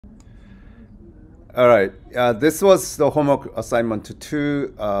All right. This was the homework assignment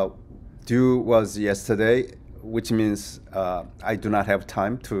two. Due was yesterday, which means I do not have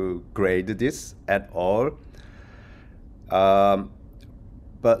time to grade this at all. But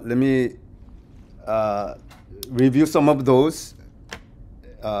let me review some of those.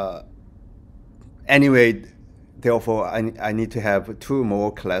 Anyway, therefore, I need to have two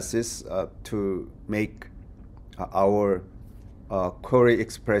more classes to make our query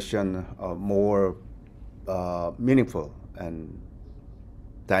expression more meaningful and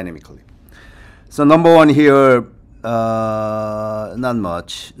dynamically. So number one here, not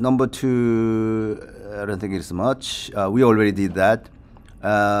much. Number two, I don't think it's much. We already did that.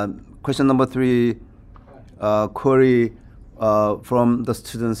 Question number three, query from the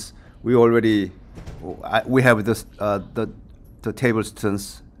students. We already we have this the table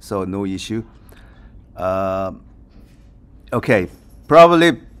students, so no issue. Okay,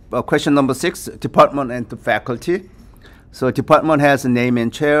 probably question number six, department and faculty. So department has a name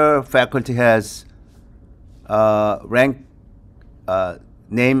and chair. Faculty has rank,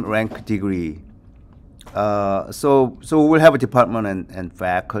 name, rank, degree. So we'll have a department and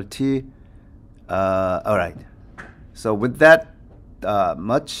faculty. All right. So with that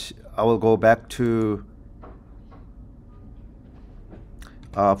much, I will go back to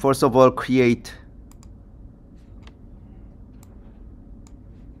first of all create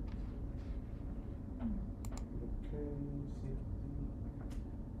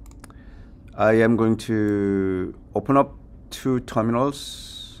I am going to open up two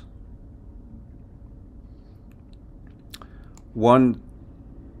terminals. One,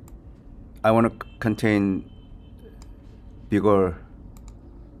 I want to contain bigger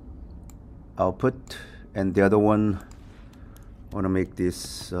output, and the other one, I want to make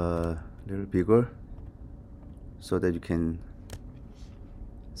this a little bigger so that you can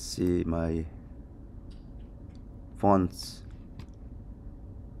see my fonts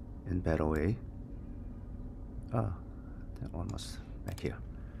in better way. Ah, almost back here.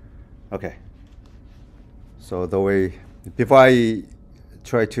 Okay. So the way before I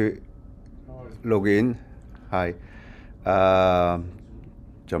try to log in, hi,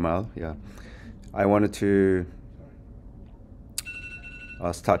 Jamal. Yeah, I wanted to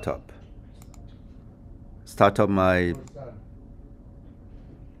start up my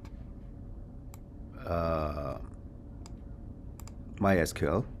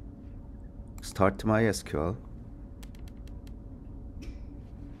MySQL. Start MySQL.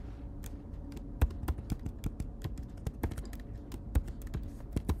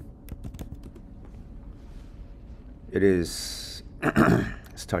 It is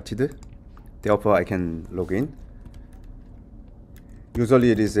started. Therefore, I can log in.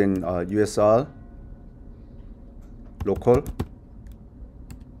 Usually, it is in USR local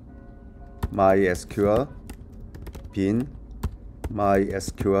MySQL bin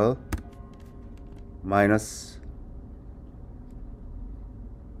MySQL minus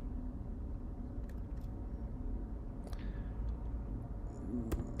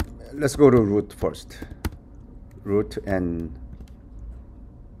let's go to root first. Root and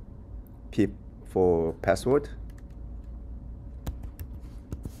pip for password.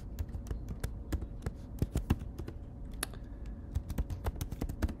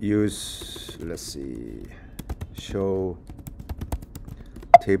 Use, let's see, show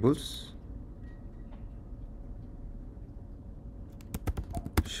tables,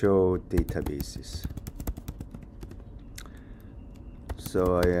 show databases.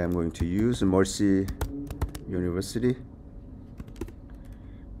 So I am going to use Mercy University,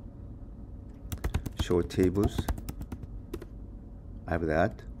 show tables. I have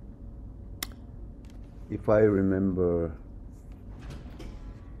that. If I remember,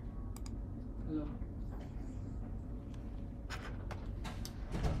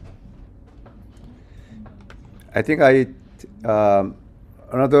 I think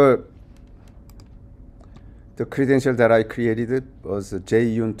another the credential that I created was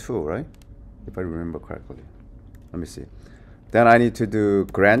JUN2, right? If I remember correctly. Let me see. Then I need to do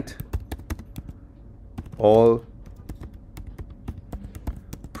grant all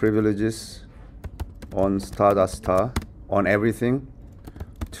privileges on star on everything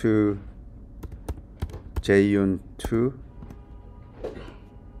to JUN2.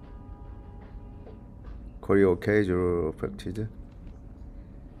 Query OK, zero affected.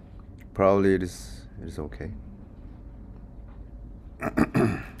 Probably it is okay.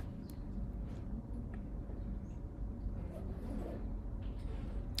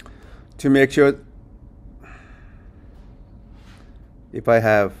 To make sure if I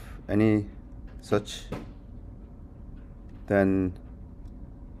have any such, then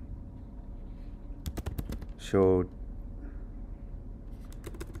show,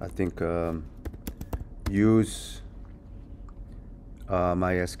 I think, use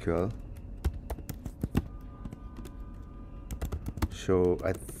MySQL. Show,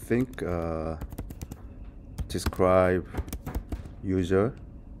 I think, describe user,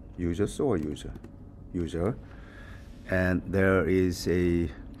 and there is a,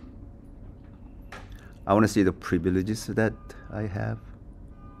 I want to see the privileges that I have.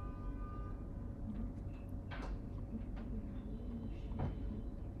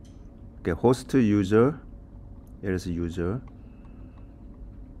 Okay, host to user, here is a user.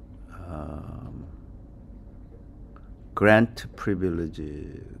 Grant privilege,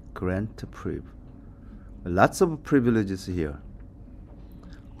 lots of privileges here.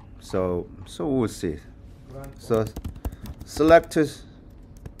 So we'll see. So select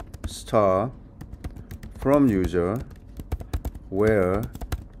star from user where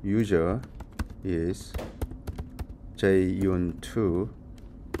user is Jyun2.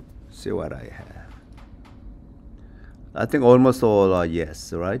 See what I have. I think almost all are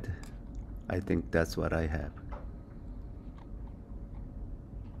yes, right? I think that's what I have.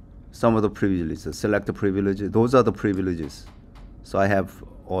 Some of the privileges, select the privileges, those are the privileges. So I have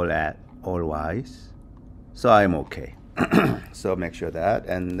all Y's, so I'm okay. So make sure that,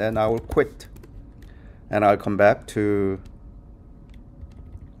 and then I will quit. And I'll come back to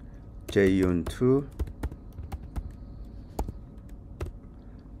Jyun2,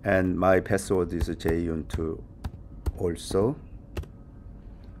 and my password is Jyun2 also.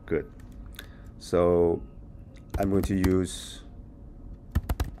 Good. So I'm going to use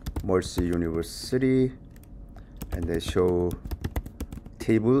Mercy University, and they show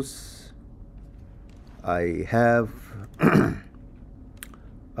tables. I have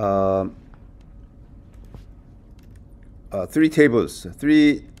 3 tables,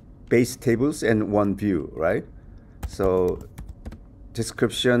 3 base tables and 1 view, right? So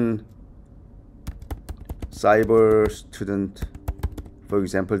description, cyber student, for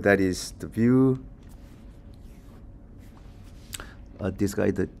example, that is the view. This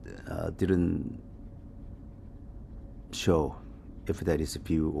guy that didn't show if that is a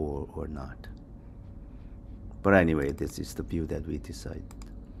view or not. But anyway, this is the view that we decide.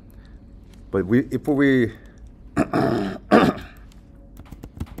 But if we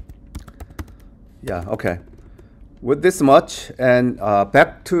yeah, okay. With this much, and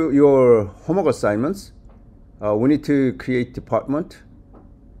back to your homework assignments, we need to create department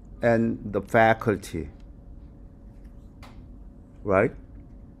and the faculty, right?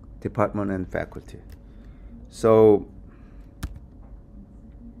 Department and faculty. So,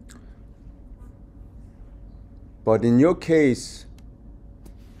 but in your case,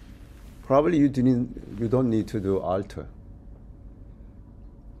 probably you don't need to do alter.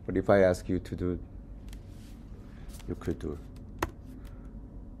 But if I ask you to do, you could do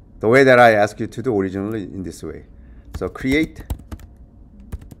the way that I asked you to do originally, in this way. So create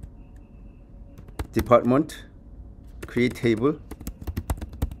department, create table,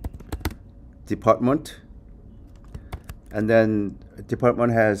 department, and then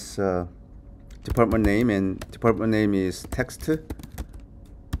department has department name, and department name is text.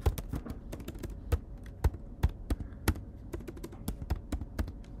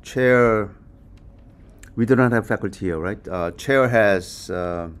 Chair, we do not have faculty here, right? Chair has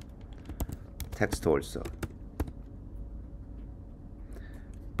text also.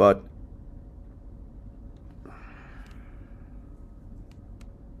 But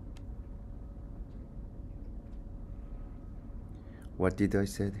what did I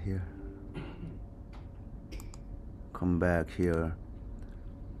say here? Come back here.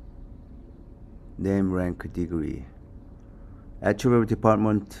 Name, rank, degree. Attribute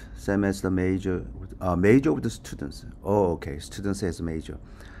department, same as the major. Major of the students. Oh, okay. Students as major.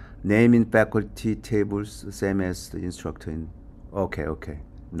 Name in faculty tables, same as the instructor in. Okay, okay.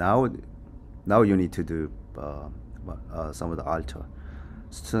 Now you need to do some of the alter.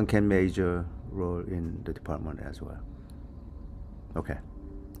 Student can major role in the department as well. Okay.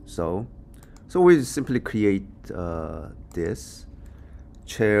 So we simply create this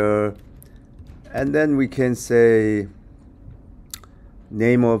chair, and then we can say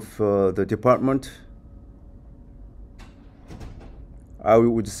name of the department. I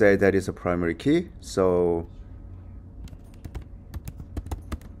would say that is a primary key. So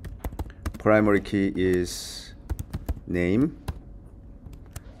primary key is name,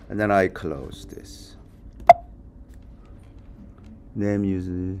 and then I close this. Name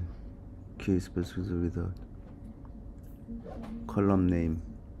uses key specific without column name.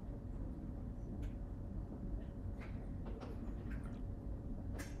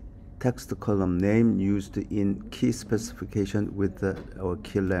 text column name used in key specification with our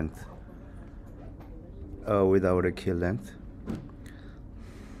key length. Without a key length.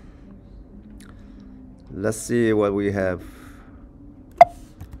 Let's see what we have.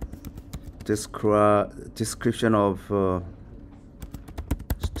 Description of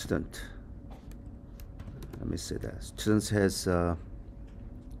student. Let me say that. Students has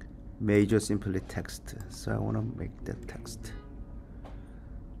major simply text. So I want to make that text.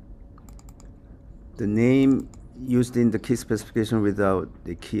 The name used in the key specification without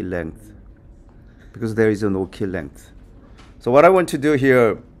the key length, because there is no key length. So what I want to do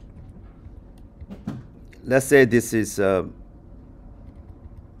here, let's say this is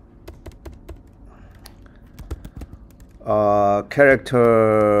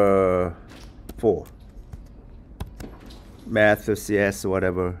character 4, math, CS,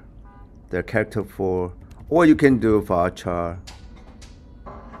 whatever, the character 4, or you can do varchar.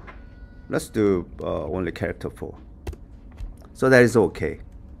 Let's do only character 4. So that is okay.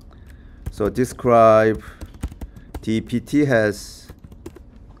 So describe DPT has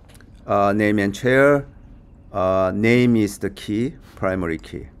name and chair. Name is the key, primary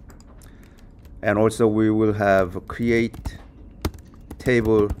key. And also we will have create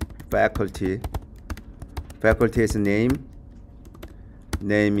table faculty. Faculty is name.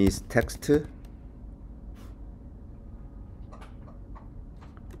 Name is text.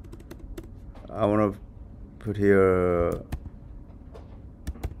 I want to put here,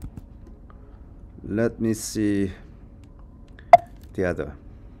 let me see the other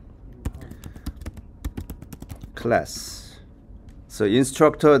class. So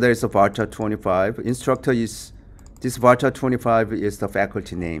instructor, there is a varchar 25. Instructor is, this varchar 25 is the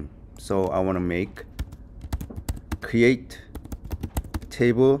faculty name. So I want to make create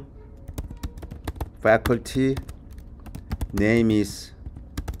table faculty, name is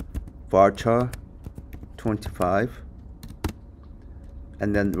varchar 25,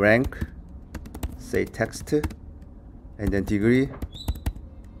 and then rank, say text, and then degree,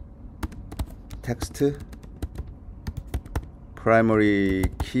 text, primary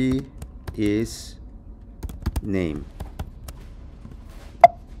key is name.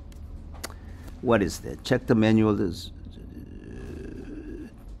 What is that? Check the manual.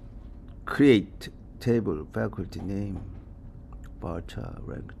 Create table faculty name, varchar,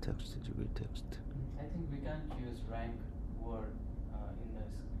 rank, text, degree, text. I think we can't use rank word in the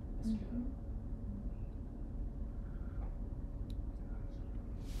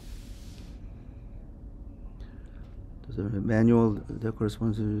SQL. The manual that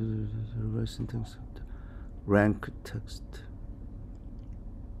corresponds to the right syntax. Rank text.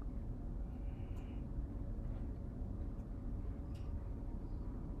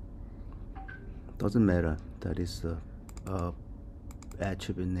 Doesn't matter. That is the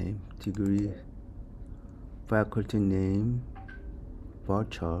attribute name, degree, faculty name,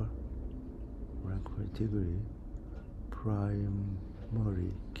 varchar, rank degree,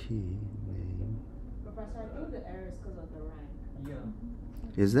 primary key name. Professor, I think the error is because of the rank.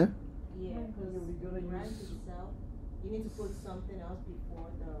 Yeah. Is there? Yeah, because the rank itself, you need to put something else before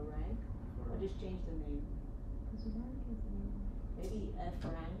the rank, or just change the name. Maybe F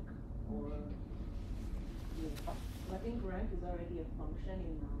rank, or yeah. I think rank is already a function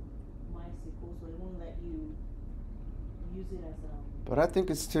in MySQL, so it won't let you use it as a. But I think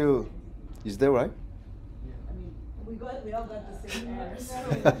it's still, is that right? I mean, we all got the same errors.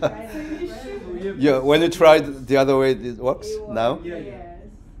 Yeah, when you tried the other way, it works now? Yeah. Yes.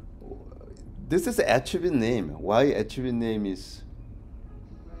 This is attribute name. Why attribute name is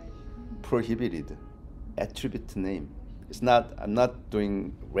Right. prohibited? Attribute name. It's not. I'm not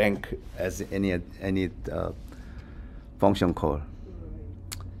doing rank as any function call.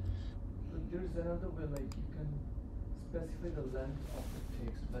 But there's another way, like you can specify the length of the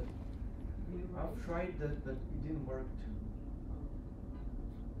text, but I've tried that, but it didn't work too.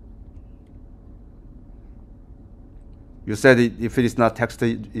 You said if it is not text,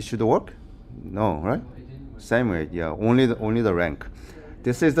 it should work. No, right? No, it didn't work. Same way. Yeah, only the rank.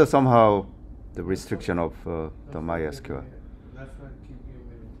 This is the somehow the restriction of the MySQL. That's what keep you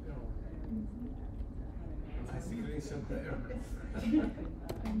with error. I see doing some error.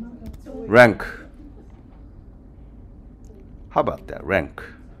 Rank. How about that? Rank.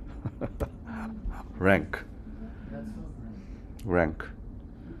 Rank. That's not Rank.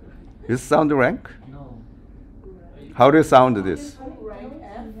 You sound rank? right. No. How do you sound this? Rank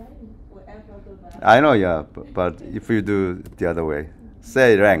F, or F of the value. I know, yeah, but if you do the other way,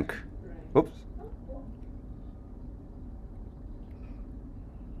 say rank. Oops.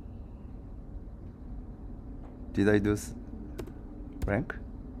 Did I do rank?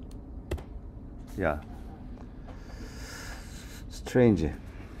 Yeah. Strange.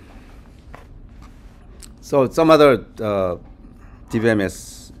 So some other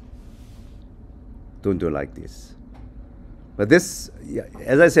DBMS don't do like this. But this, yeah,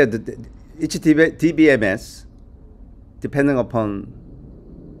 as I said, each DBMS, depending upon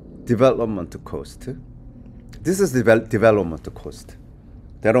development cost, this is development cost.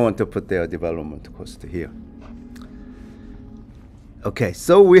 They don't want to put their development cost here. Okay,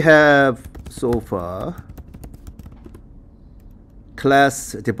 so we have so far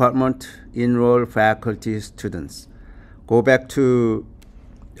class, department, enroll, faculty, students. Go back to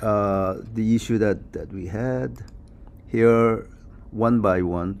the issue that we had here one by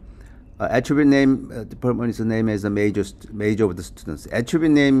one. Attribute name, department is the name as a major of the students.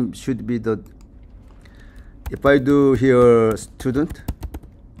 Attribute name should be the, if I do here student,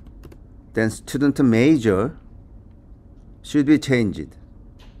 then student major should be changed.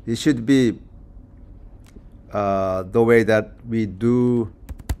 It should be the way that we do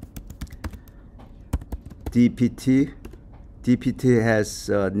DPT. DPT has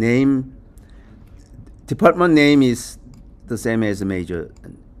name. Department name is the same as the major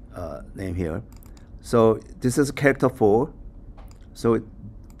name here. So this is character 4. So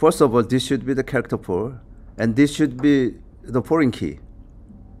first of all, this should be the character 4, and this should be the foreign key.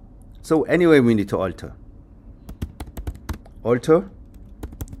 So anyway, we need to alter. Alter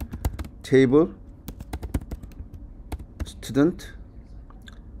table student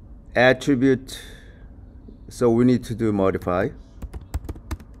attribute. So we need to do modify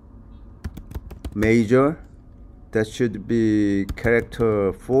major. That should be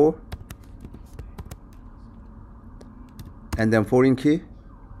character 4, and then foreign key.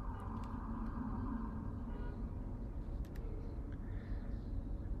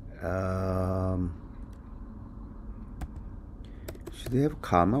 Should they have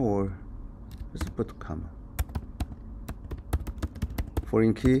comma, or let's put comma?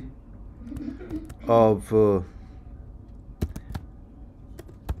 Foreign key of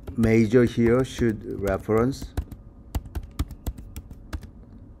major here should reference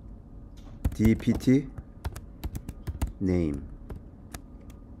DPT name.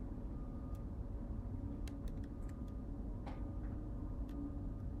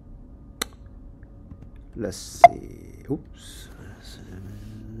 Let's see. Oops.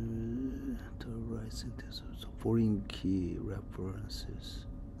 So foreign key references.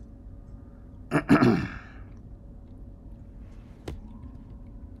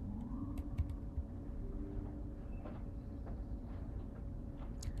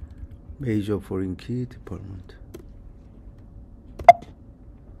 Major foreign key department.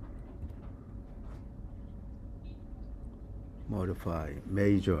 Modify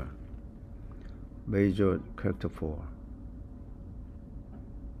major character 4.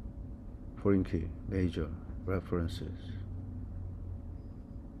 Foreign key major references.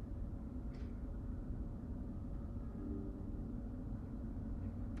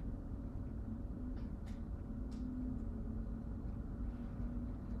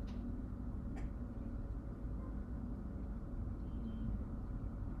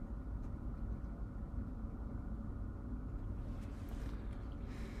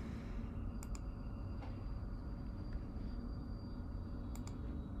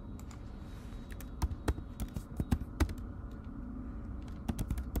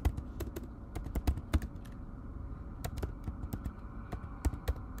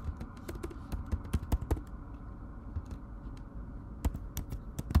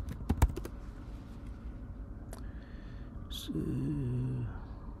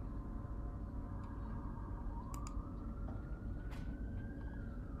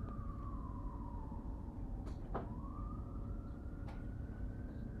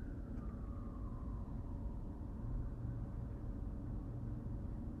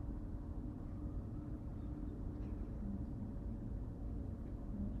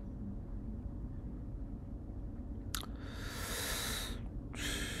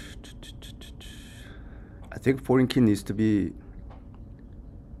 I think foreign key needs to be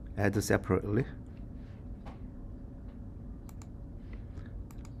added separately.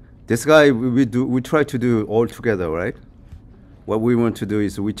 This guy we try to do all together, right? What we want to do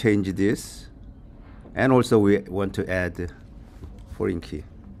is we change this, and also we want to add foreign key.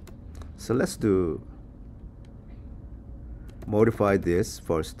 So let's do modify this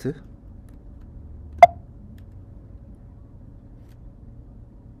first.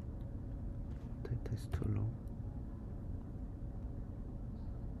 That's too long.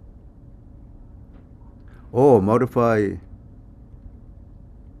 Oh, modify.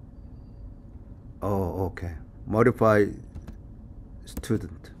 Oh, okay. Modify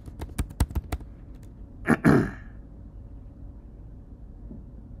student.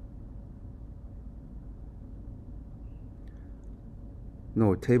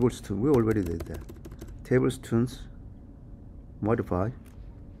 no, table student, we already did that. Table students, modify.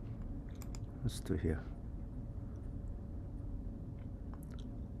 Let's do here.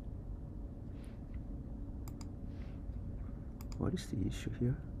 What is the issue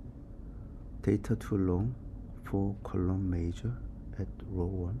here? Data too long for column major at row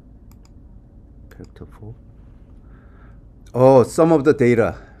 1, character 4. Oh, some of the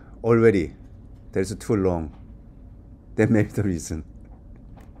data already, there's too long. That may be the reason,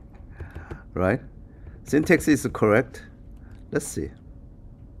 right? Syntax is correct. Let's see.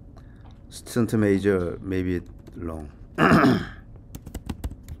 Student major maybe long.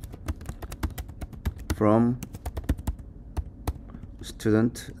 From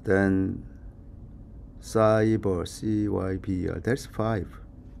student, then cyber, CYBR, that's 5.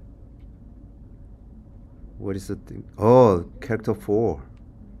 What is the thing? Oh, character 4.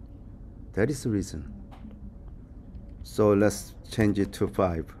 That is the reason. So let's change it to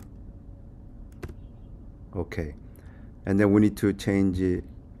 5. Okay. And then we need to change the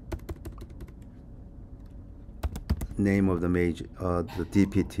name of the major, the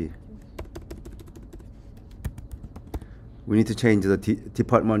DPT. We need to change the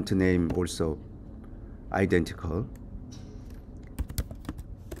department name also identical.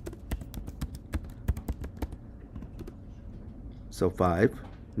 So 5.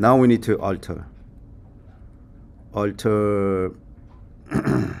 Now we need to alter.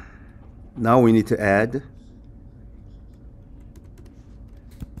 Now we need to add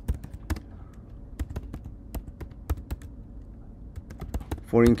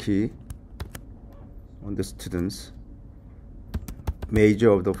foreign key on the students.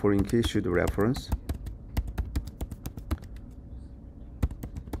 Major of the foreign key should reference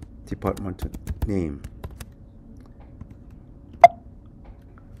department name.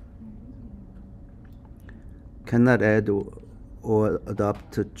 Cannot add or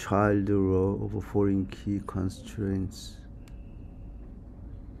adopt a child row of foreign key constraints.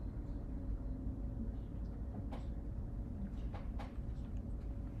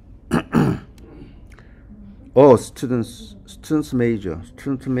 Oh, students major.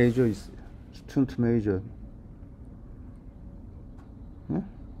 Student major is student major. Huh?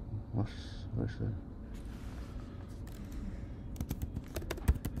 What's that?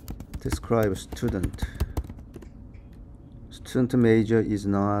 Describe student. Student major is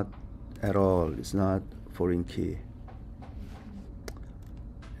not at all. It's not foreign key.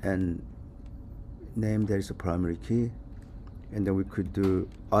 And name there is a primary key, and then we could do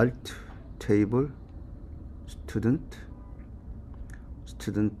alt table. Student,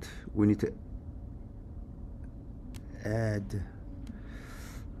 we need to add,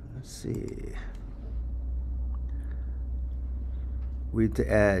 let's see, we need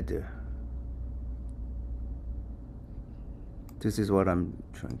to add, this is what I'm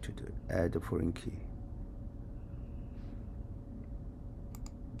trying to do, add a foreign key.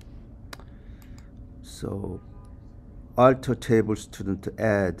 So alter table student to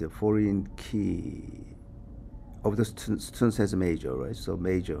add a foreign key of the students has a major, right? So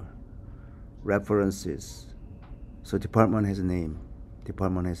major references. So department has a name.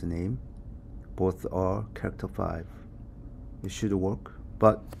 Department has a name. Both are character 5. It should work,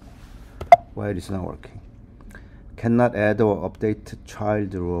 but why it is not working? Cannot add or update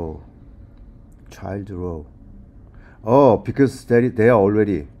child row. Child row. Oh, because they are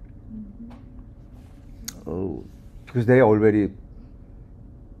already. Oh, because they are already.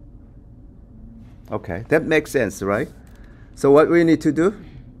 Okay, that makes sense, right? So what we need to do?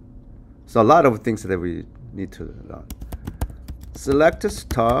 So a lot of things that we need to learn. Select a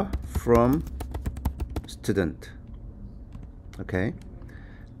star from student. Okay.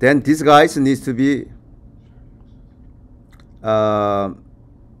 Then these guys needs to be I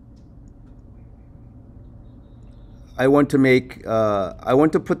want to make I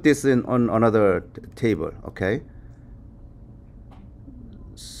want to put this in on another table, okay?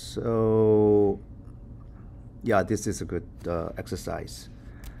 So yeah, this is a good exercise.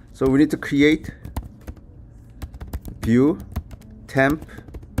 So we need to create view temp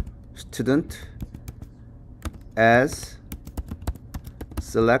student as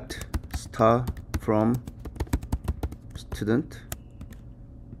select star from student.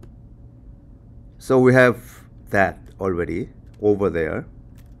 So we have that already over there.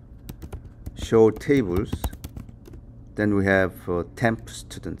 Show tables. Then we have temp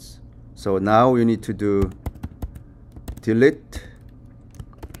students. So now you need to do delete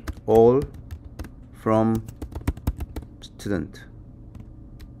all from student.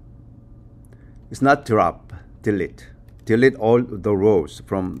 It's not drop, delete. Delete all the rows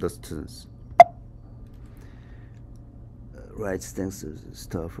from the students. write things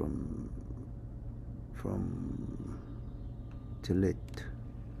stuff from delete.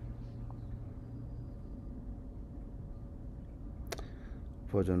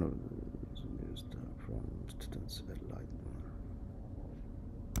 Version of from students at light.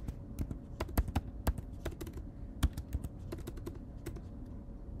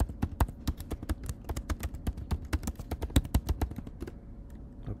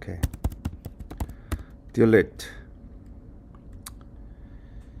 Okay. Delete.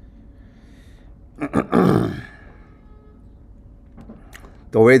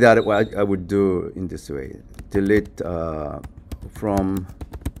 The way that I would do in this way, delete from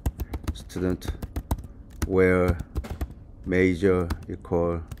student where major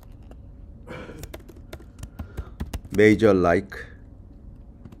equal major like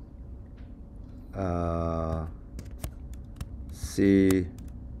C,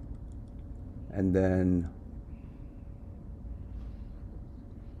 and then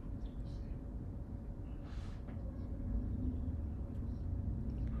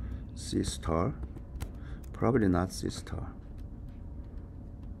C star, probably not C star.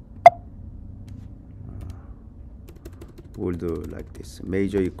 We'll do like this,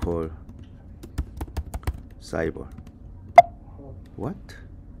 major equal cyber. What?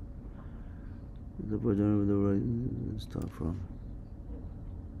 The version of the right start from.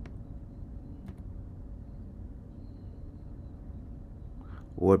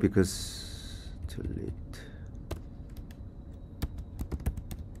 Or because delete.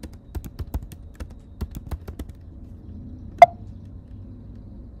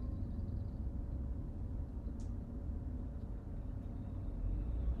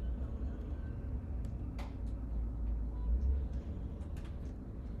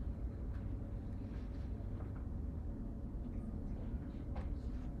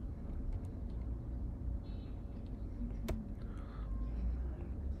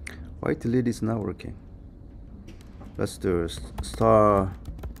 Why delete is not working? Let's do star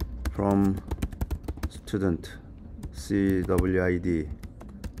from student CWID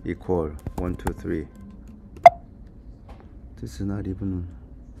equal 1, 2, 3. This is not even.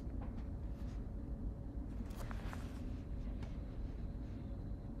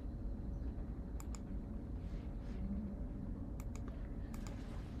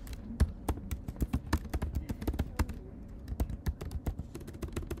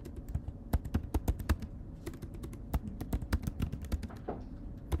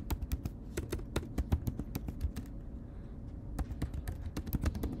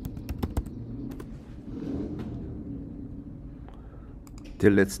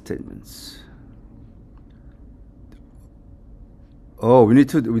 Delete statements. Oh, we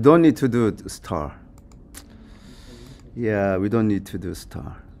don't need to do star. Yeah, we don't need to do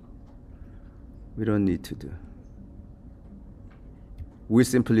star. We don't need to do. We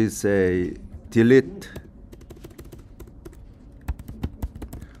simply say delete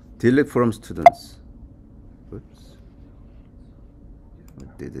from students. Oops.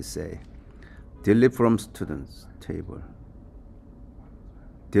 What did it say? Delete from students table.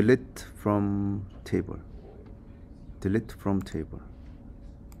 Delete from table. Delete from table.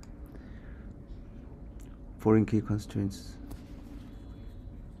 Foreign key constraints.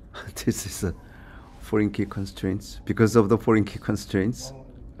 This is a foreign key constraints. Because of the foreign key constraints.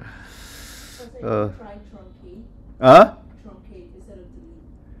 So try truncate. Truncate instead of delete.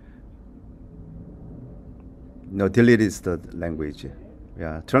 No, delete is the language.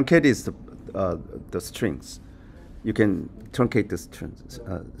 Yeah, truncate is the strings. You can truncate the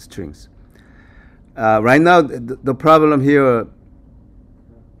strings. Right now, the problem here,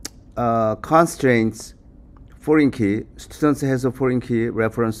 constraints, foreign key. Students has a foreign key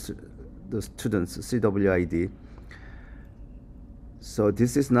reference to the students, CWID. So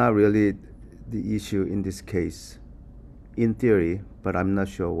this is not really the issue in this case, in theory, but I'm not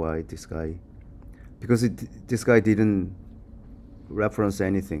sure why this guy, because this guy didn't reference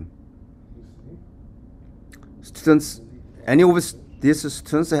anything. Students, any of these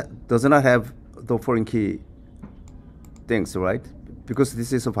students does not have the foreign key things, right? Because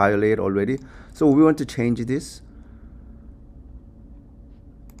this is a violate already. So we want to change this.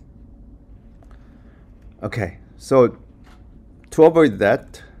 Okay, so to avoid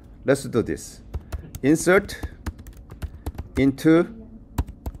that, let's do this. Insert into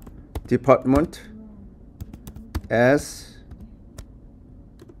department as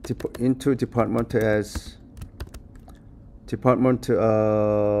department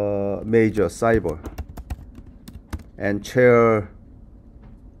major cyber, and chair,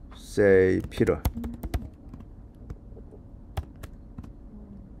 say Peter.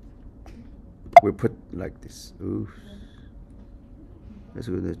 We put like this. Oof. Let's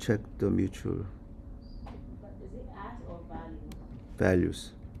go to check the mutual But is it at or value?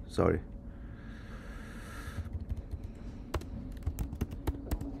 values. Sorry.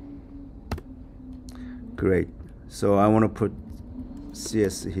 Great. So I want to put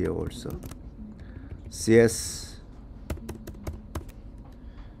CS here also. CS.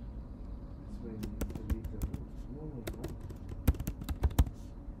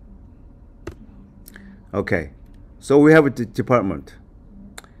 Okay. So we have a department.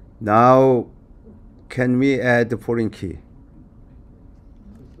 Now, can we add the foreign key?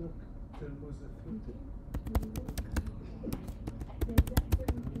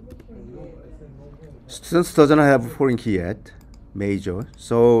 Students doesn't have a foreign key yet, major.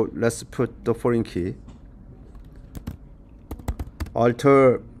 So let's put the foreign key.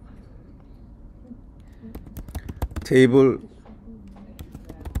 Alter table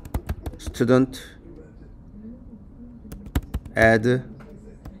student, add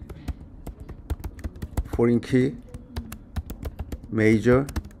foreign key, major,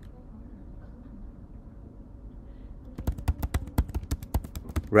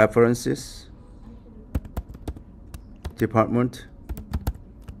 references, department,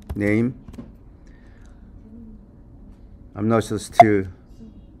 name. I'm not sure still.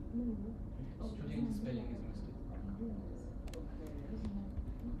 Student spelling is mistake.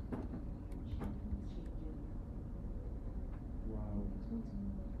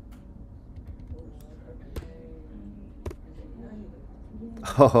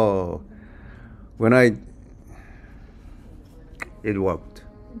 Oh, it worked.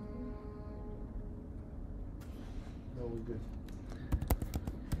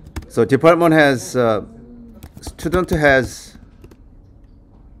 So department has, student has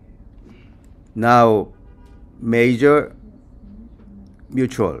now major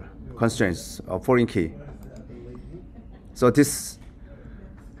mutual constraints of foreign key. So this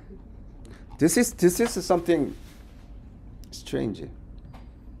is something strange.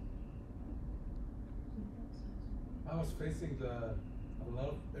 I was facing a lot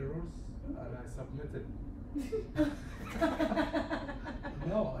of errors and I submitted.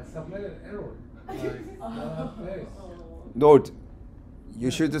 No, I submitted error. No,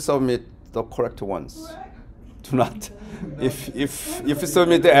 you should submit the correct ones. Do not. If you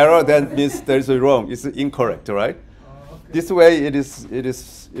submit the error, that means there is a wrong. It's incorrect, right? Okay. This way, it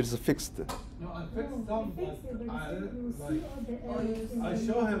is fixed. No, I fixed some, but I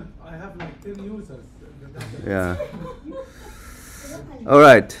show him I have like 10 users. Yeah. All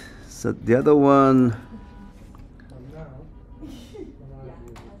right. So the other one.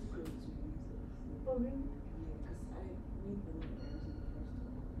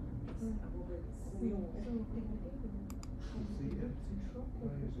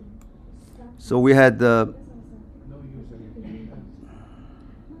 So we had the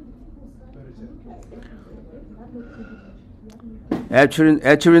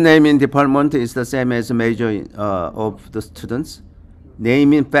actual name in department is the same as major of the students.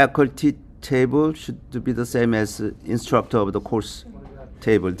 Name in faculty table should be the same as instructor of the course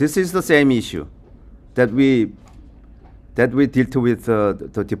table. This is the same issue that we dealt with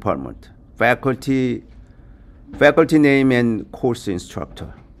the department. Faculty name and course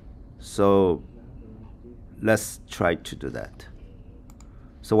instructor. So let's try to do that.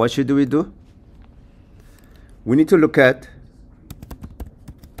 So what should we do? We need to look at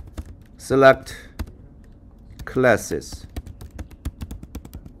select classes.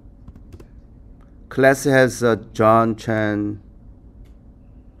 Class has John Chan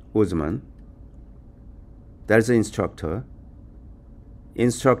Usman. That's the instructor.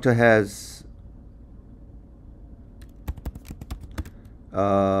 Instructor has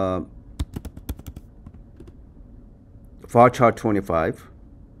varchar 25.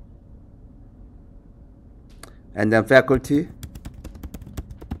 And then faculty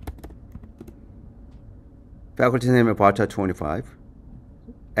name is varchar 25.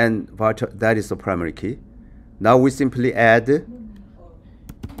 And varchar, that is the primary key. Now we simply add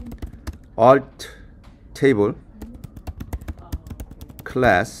alt table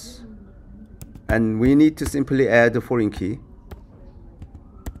class, and we need to simply add the foreign key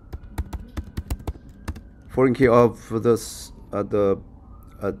of this the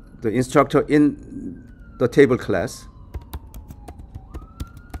instructor in the table class,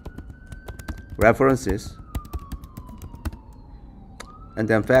 references, and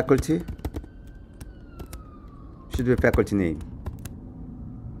then faculty should be faculty name.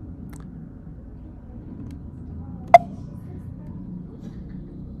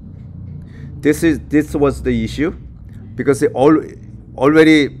 This was the issue because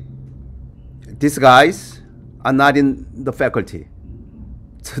already these guys are not in the faculty.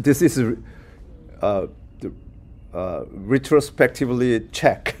 So this is retrospectively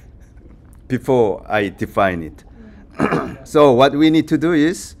check before I define it. So what we need to do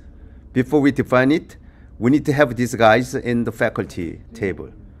is, before we define it, we need to have these guys in the faculty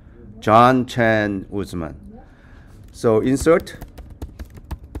table. John, Chen, Usman. So insert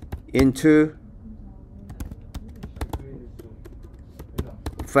into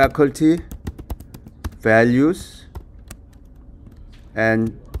faculty values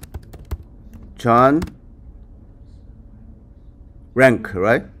and John rank,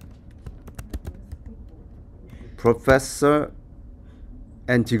 right? Professor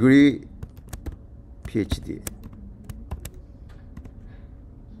and degree PhD.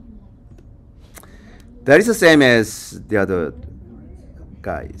 That is the same as the other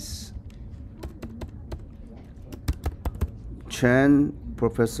guys. Chen,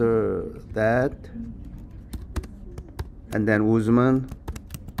 professor that, and then Usman,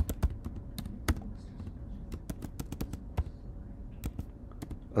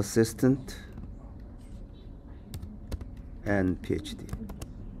 assistant and PhD.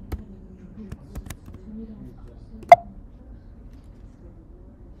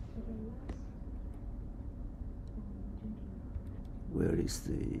 Where is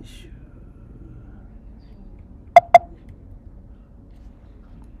the issue?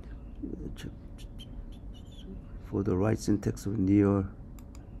 For the right syntax of near,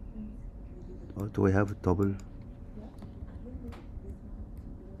 or do I have a double?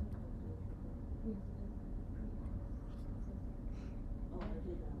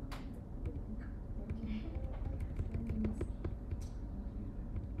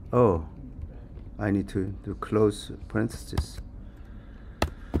 Oh, I need to do close parentheses.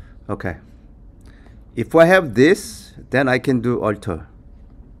 Okay. If I have this, then I can do alter.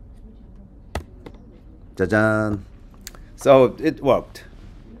 Jajan. So it worked.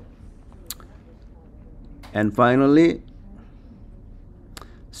 And finally,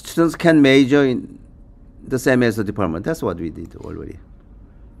 students can major in the same as the department. That's what we did already.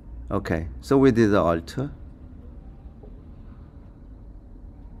 Okay, so we did the alter.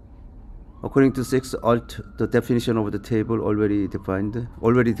 According to 6 alt, the definition of the table already defined.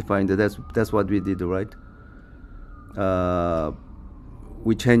 That's what we did, right?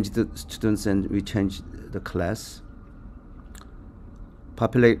 We changed the students and we changed the class.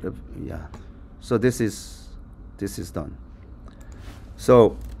 Populate, yeah. So this is done.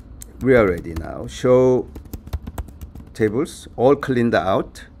 So we are ready now. Show tables all cleaned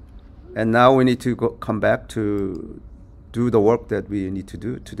out, and now we need to come back to do the work that we need to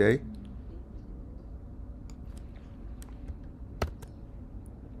do today.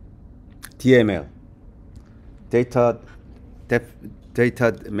 DML, data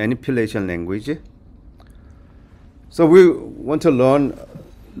manipulation language. So we want to learn a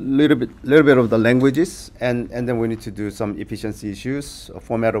little bit of the languages, and then we need to do some efficiency issues, a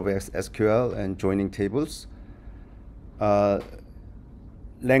format of SQL and joining tables.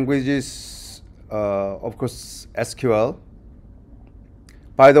 Languages, of course, SQL.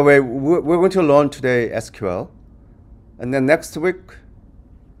 By the way, we're going to learn today SQL, and then next week,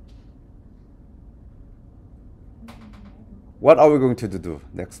 what are we going to do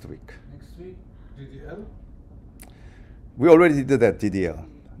next week? Next week, DDL. We already did that, DDL.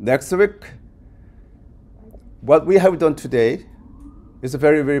 Next week, what we have done today is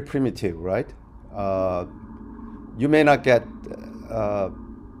very, very primitive, right? You may not get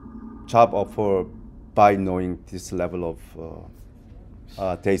job offer by knowing this level of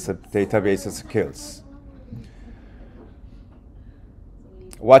database skills.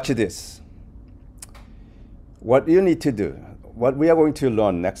 Watch this. What you need to do, what we are going to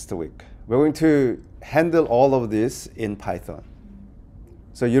learn next week, we're going to handle all of this in Python.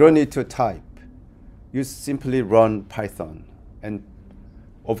 So you don't need to type. You simply run Python. And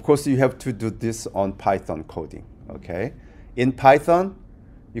of course, you have to do this on Python coding, okay? In Python,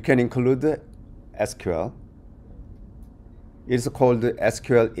 you can include SQL. It's called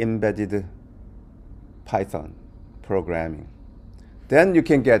SQL embedded Python programming. Then you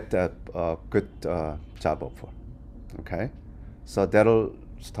can get a good job offer, okay? So that'll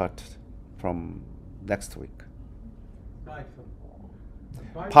start from next week.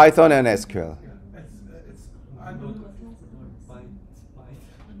 Python and SQL. Yeah, I don't.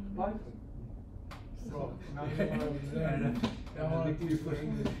 Python.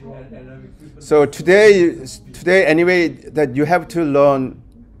 So today anyway that you have to learn,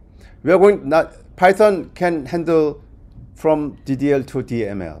 we are going not Python can handle from DDL to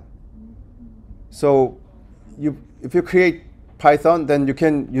DML. So if you create Python, then you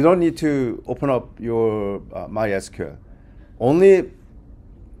don't need to open up your MySQL. Only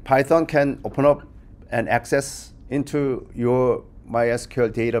Python can open up and access into your MySQL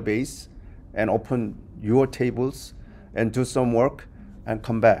database and open your tables and do some work and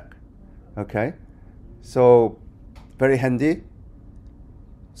come back. Okay? So very handy.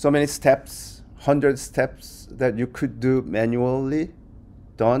 So many steps, 100 steps that you could do manually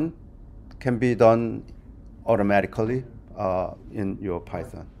can be done automatically in your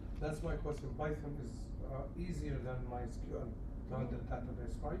Python. That's my question. Python is easier than MySQL to handle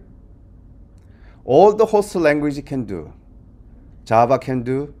database, right? All the host language can do. Java can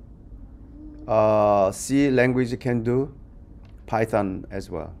do, C language can do, Python as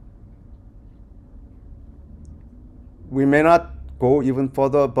well. We may not go even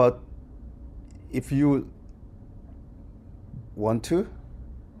further, but if you want to,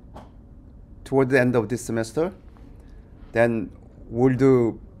 toward the end of this semester, then we'll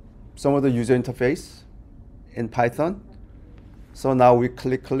do some of the user interface in Python. So now we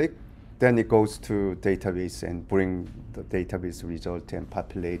click, then it goes to database and bring the database result and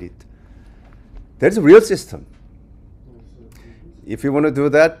populate it. There's a real system. If you want to do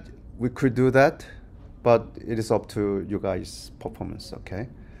that, we could do that, but it is up to you guys' performance, okay?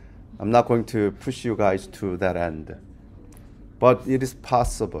 I'm not going to push you guys to that end, but it is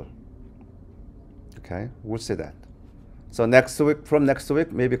possible, okay? We'll say that. So from next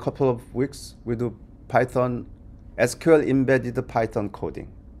week, maybe a couple of weeks, we do Python, SQL embedded Python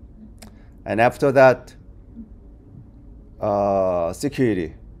coding. And after that,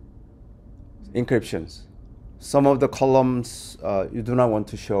 security, encryptions. Some of the columns you do not want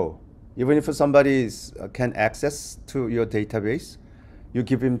to show. Even if somebody can access to your database, you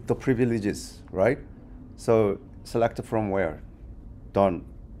give him the privileges, right? So select from where, done,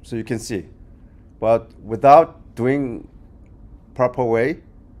 so you can see. But without doing proper way,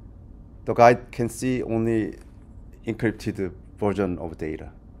 the guy can see only encrypted version of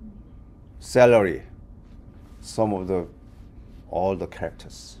data. Salary, all the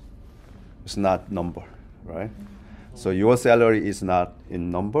characters. It's not number, right? So your salary is not in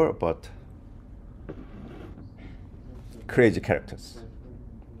number, but crazy characters.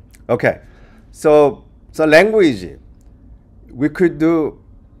 Okay, so language, we could do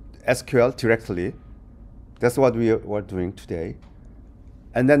SQL directly. That's what we are doing today.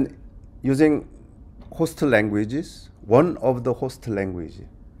 And then using host languages, one of the host language.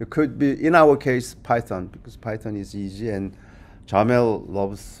 It could be, in our case, Python, because Python is easy, and Jamel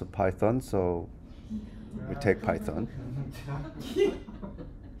loves Python, so we take Python.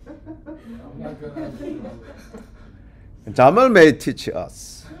 And Jamel may teach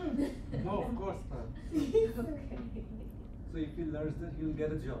us. No, of course not. So if he learns that, he'll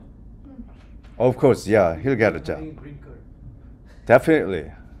get a job. Of course, yeah, he'll get a job. Green card.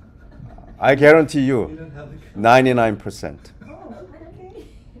 Definitely. I guarantee He you, don't have the 99%. Oh, okay.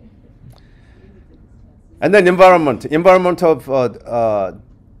 And then environment of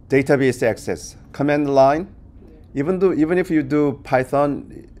database access, command line. Even if you do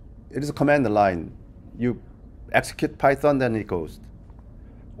Python, it is a command line. You execute Python, then it goes.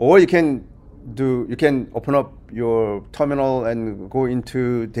 Or you can open up your terminal and go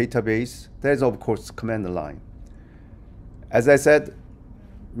into database. There's of course command line. As I said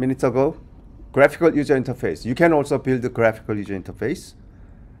minutes ago, graphical user interface. You can also build a graphical user interface.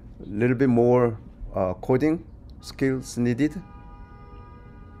 A little bit more coding skills needed.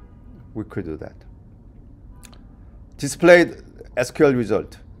 We could do that. Displayed SQL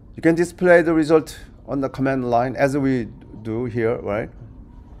result. You can display the result on the command line as we do here, right?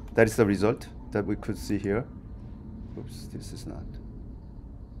 That is the result that we could see here. Oops, this is not.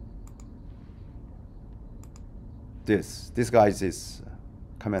 This guy's is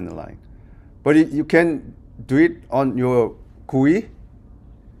command line. But you can do it on your GUI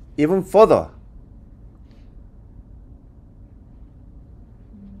even further.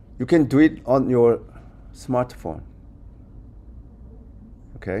 You can do it on your smartphone.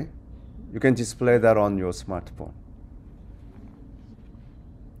 Okay? You can display that on your smartphone.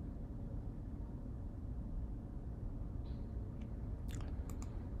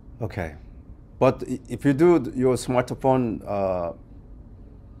 Okay. But if you do your smartphone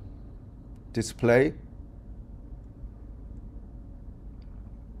display,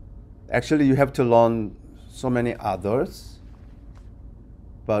 actually you have to learn so many others,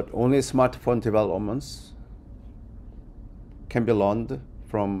 but only smartphone developments can be learned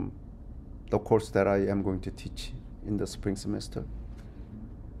from the course that I am going to teach in the spring semester.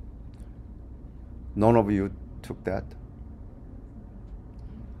 None of you took that.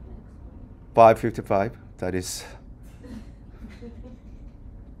 555, that is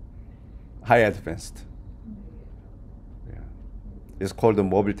high advanced. Yeah. It's called the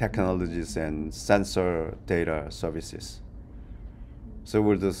Mobile Technologies and Sensor Data Services. So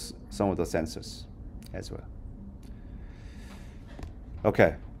we'll do some of the sensors as well.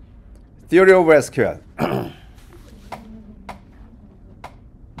 Okay. Theory of SQL.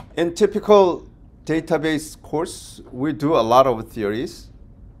 In typical database course, we do a lot of theories,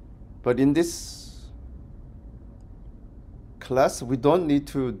 but in this class, we don't need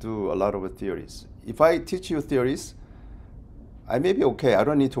to do a lot of theories. If I teach you theories, I may be okay. I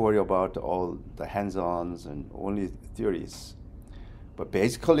don't need to worry about all the hands-ons and only theories. But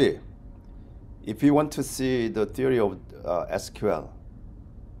basically, if you want to see the theory of SQL,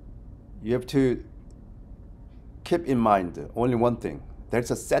 you have to keep in mind only one thing.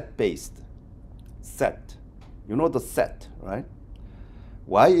 There's a set-based set. You know the set, right?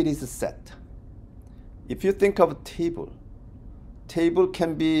 Why it is a set? If you think of a table, table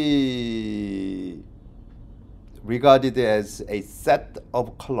can be regarded as a set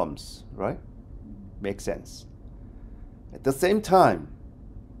of columns, right? Makes sense. At the same time,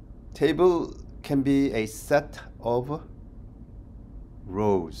 table can be a set of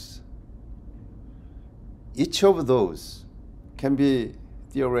rows. Each of those can be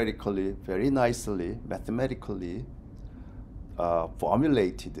theoretically, very nicely, mathematically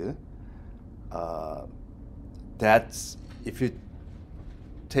formulated. That's if you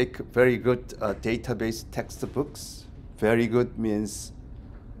take very good database textbooks. Very good means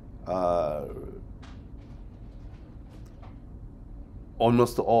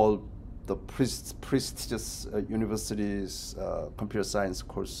almost all the prestigious universities computer science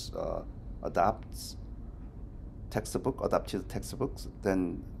course adopts adapted textbooks.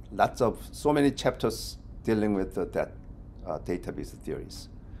 Then so many chapters dealing with that database theories,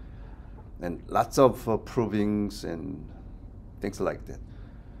 and lots of provings and things like that.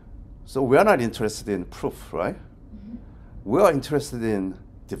 So we are not interested in proof, right? Mm-hmm. We are interested in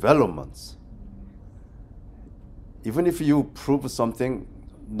developments. Even if you prove something,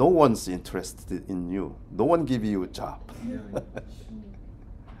 no one's interested in you. No one give you a job.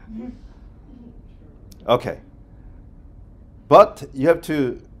 Okay. But you have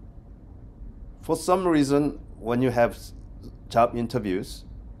to, for some reason, when you have job interviews,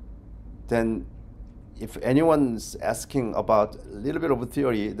 then if anyone's asking about a little bit of a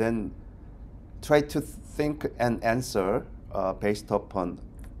theory, then try to think and answer based upon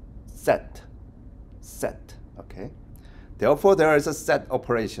set, okay? Therefore, there is a set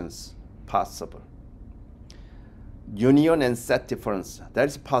operations possible. Union and set difference, that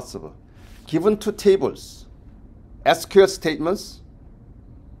is possible. Given two tables, SQL statements,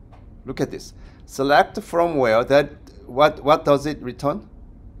 look at this. Select from where, what does it return?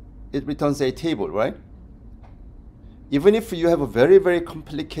 It returns a table, right? Even if you have a very, very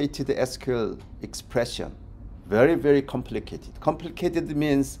complicated SQL expression, very, very complicated. Complicated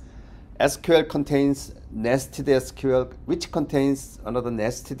means SQL contains nested SQL, which contains another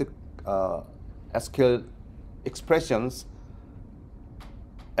nested SQL expressions,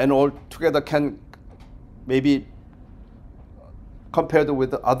 and all together can maybe compared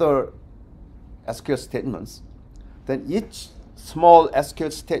with the other SQL statements, then each small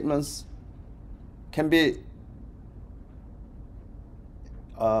SQL statements can be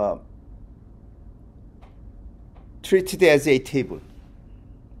treated as a table.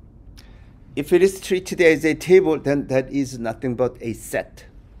 If it is treated as a table, then that is nothing but a set.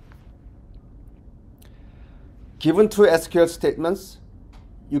 Given two SQL statements,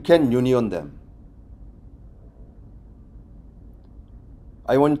 you can union them.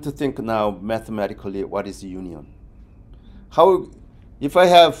 I want to think now mathematically what is union. How, if I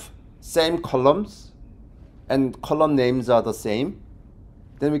have same columns and column names are the same,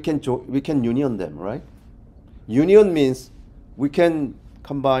 then we can union them, right? Union means we can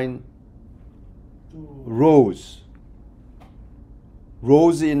combine rows.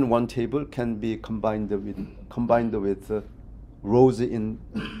 Rows in one table can be combined with rows in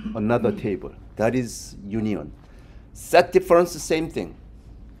another table. That is union. Set difference, same thing.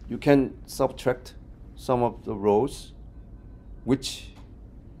 You can subtract some of the rows which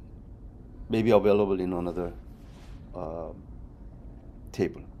may be available in another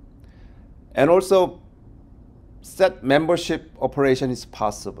table. And also set membership operation is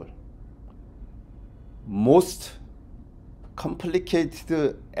possible. Most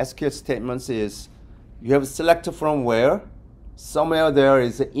complicated SQL statements is you have select from where, somewhere there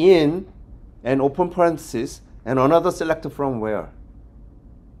is in and open parenthesis, and another select from where.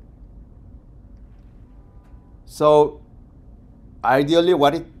 So ideally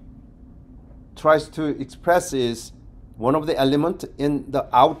what it tries to express is one of the elements in the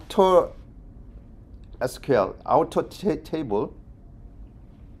outer SQL, outer table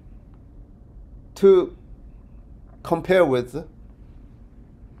to compare with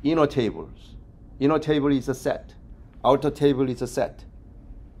inner tables. Inner table is a set. Outer table is a set.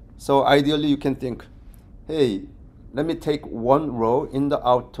 So ideally you can think, hey, let me take one row in the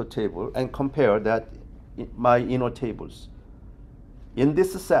outer table and compare that in my inner tables. In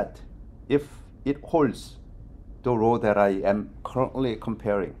this set, if it holds the row that I am currently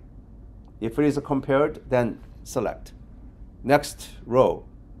comparing, if it is compared, then select. Next row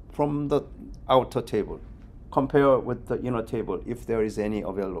from the outer table, compare with the inner table if there is any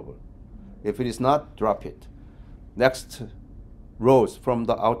available. If it is not, drop it. Next rows from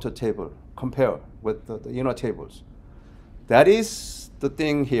the outer table, compare with the inner tables. That is the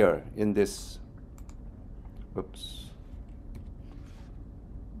thing here in this,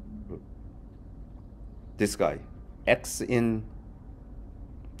 this guy, X in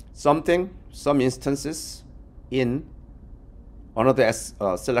something, some instances in another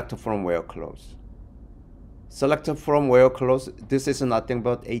selector from where clause. Selector from where clause, this is nothing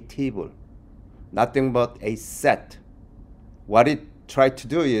but a table, nothing but a set. What it tried to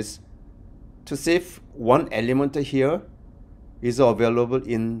do is to see if one element here is available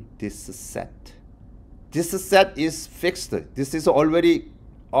in this set. This set is fixed. This is already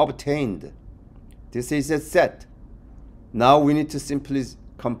obtained. This is a set. Now we need to simply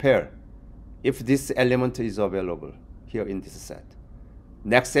compare if this element is available here in this set.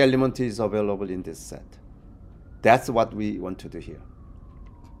 Next element is available in this set. That's what we want to do here.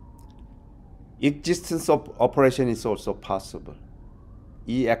 Existence of operation is also possible.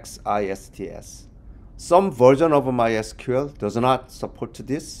 EXISTS. Some version of MySQL does not support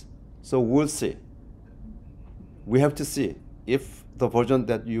this, so we'll see. We have to see if the version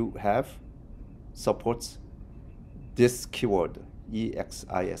that you have supports this keyword,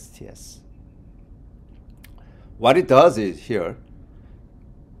 EXISTS. What it does is here,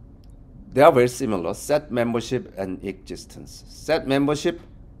 they are very similar, set membership and existence. Set membership,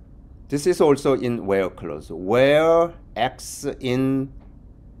 this is also in where clause, where X in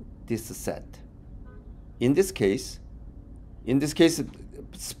this set. In this case,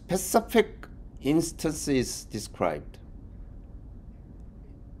 specific instance is described.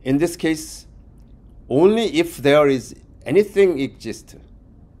 In this case, only if there is anything exists.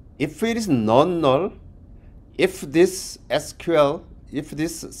 If it is non-null, if this SQL, if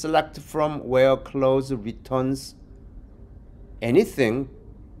this select from where clause returns anything,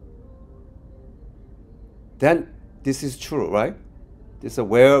 then this is true, right? This is a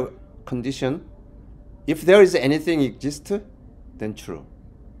where condition. If there is anything exists, then true.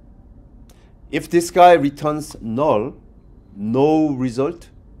 If this guy returns null, no result,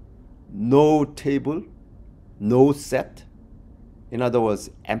 no table, no set, in other words,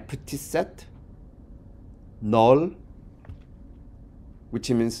 empty set, null, which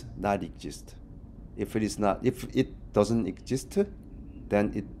means not exist. If it doesn't exist,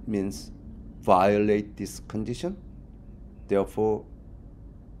 then it means violate this condition. Therefore,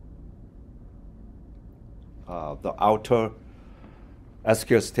 the outer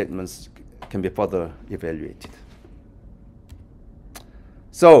SQL statements can be further evaluated.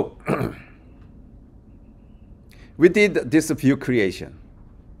 So we did this view creation.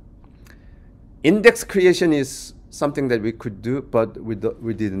 Index creation is something that we could do, but we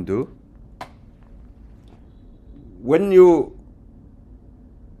didn't do. When you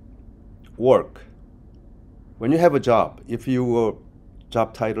work, when you have a job, if your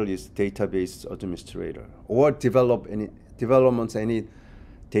job title is database administrator or developments any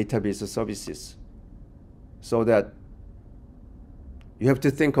database services, so that you have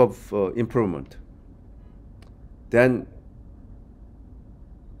to think of improvement. Then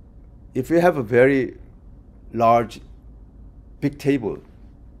if you have a very large, big table,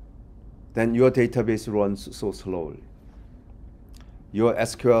 then your database runs so slowly. Your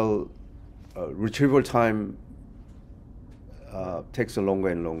SQL retrieval time takes longer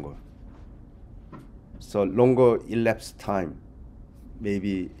and longer. So longer elapsed time may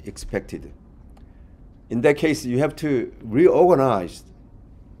be expected. In that case, you have to reorganize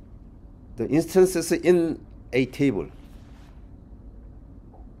the instances in a table.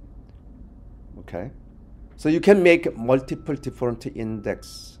 Okay? So you can make multiple different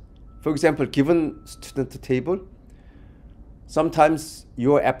index. For example, given student table, sometimes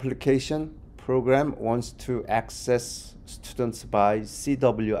your application program wants to access students by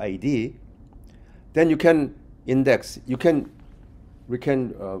CWID, then you can index, we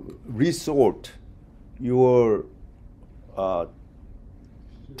can resort your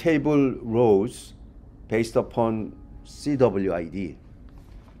table rows based upon CWID.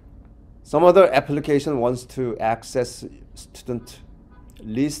 Some other application wants to access student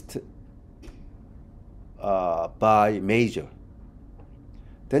list by major.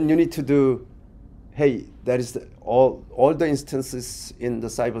 Then you need to do, hey, that is all the instances in the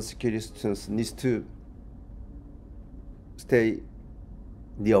cybersecurity instance needs to stay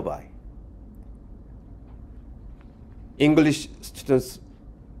nearby. English students,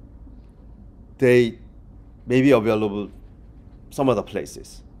 they may be available some other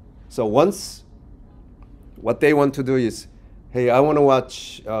places. So once, what they want to do is, hey, I want to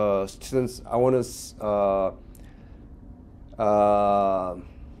watch students, I want to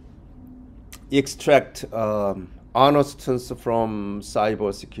extract honor students from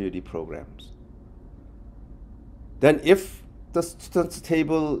cybersecurity programs. Then if the students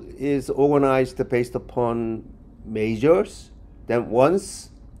table is organized based upon majors, then once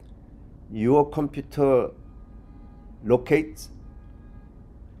your computer locates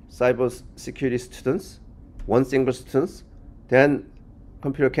cybersecurity students, one single students, then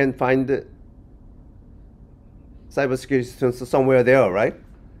computer can find the cybersecurity students somewhere there, right?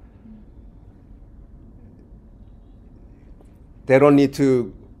 They don't need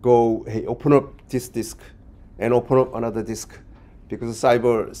to go, hey, open up this disk and open up another disk, because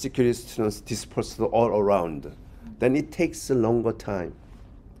cybersecurity students dispersed all around. Then it takes a longer time.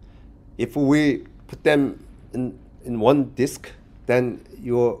 If we put them in one disk, then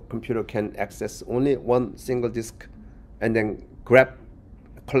your computer can access only one single disk and then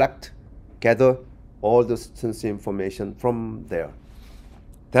collect, gather all the students' information from there.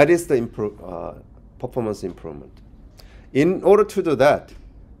 That is the performance improvement. In order to do that,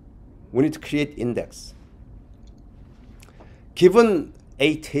 we need to create index. Given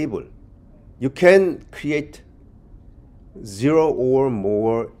a table, you can create 0 or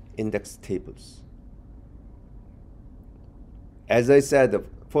more index tables. As I said,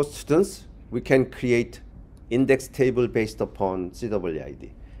 for students, we can create index table based upon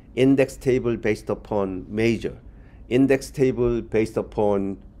CWID, index table based upon major, index table based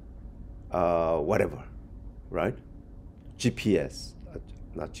upon whatever, right? GPS,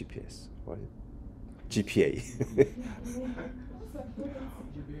 not GPS, right? GPA.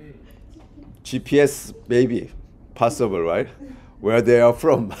 GPS, maybe, possible, right? Where they are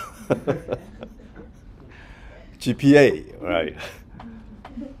from. GPA, right?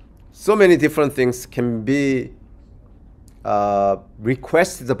 So many different things can be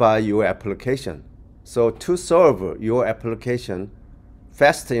requested by your application. So to serve your application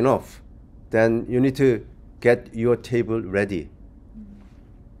fast enough, then you need to get your table ready.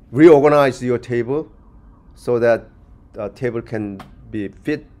 Reorganize your table so that the table can be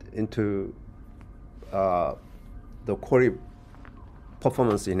fit into the query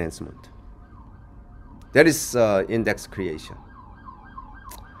performance enhancement. That is index creation.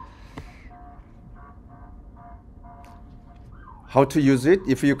 How to use it?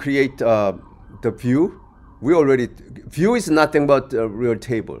 If you create the view, view is nothing but a real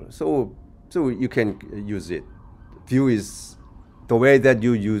table. So you can use it. View is the way that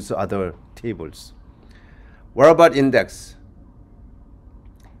you use other tables. What about index?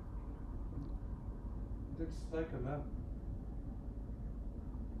 It's like a map.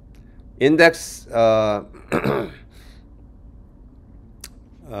 Index, yeah,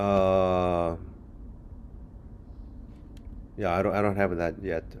 I don't have that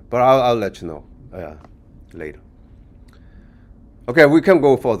yet, but I'll let you know later. Okay, we can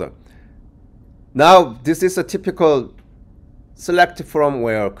go further. Now, this is a typical select from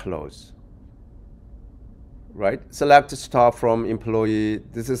where clause, right? Select star from employee.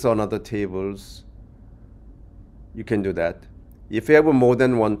 This is another tables. You can do that. If you have more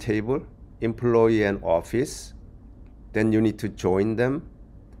than one table, employee and office, then you need to join them.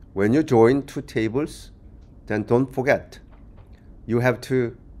 When you join two tables, then don't forget, you have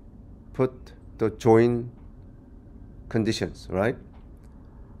to put the join conditions, right?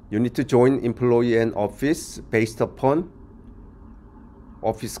 You need to join employee and office based upon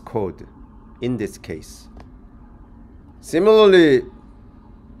office code in this case. Similarly,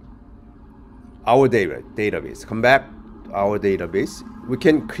 our database, come back to our database. We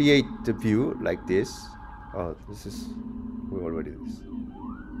can create the view like this. We already did this.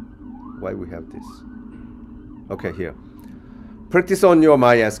 Why we have this? Okay, here. Practice on your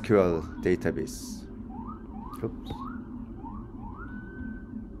MySQL database. Oops.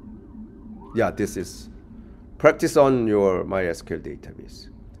 Yeah, this is practice on your MySQL database.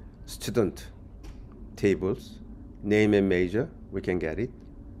 Student tables, name and major, we can get it.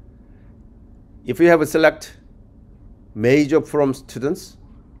 If you have a select major from students,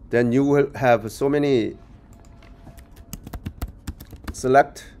 then you will have so many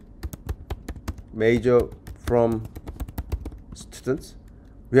select major from students.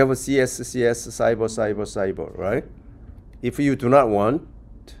 We have a CS, cyber, cyber, cyber, right? If you do not want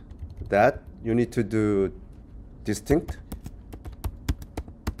that, you need to do distinct.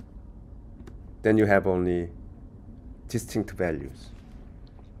 Then you have only distinct values.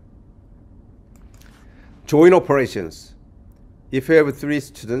 Join operations. If you have 3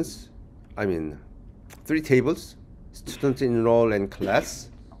 students, 3 tables, student, enroll, and class.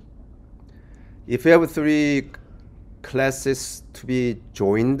 If you have 3 classes to be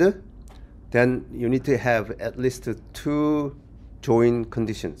joined, then you need to have at least 2 join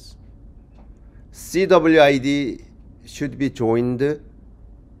conditions. CWID should be joined 2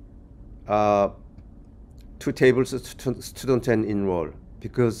 tables, student and enroll,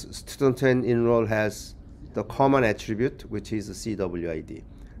 because student and enroll has the common attribute, which is CWID.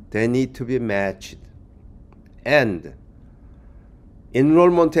 They need to be matched. And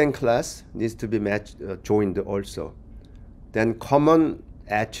enrollment and class needs to be matched, joined also. Then common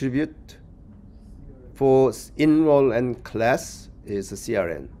attribute for enroll and class is a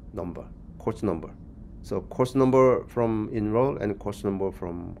CRN number, course number. So course number from enroll and course number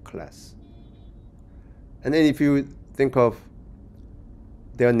from class. And then if you think of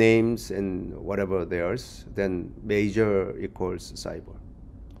their names and whatever theirs, then major equals cyber.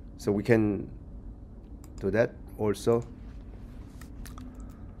 So we can do that also.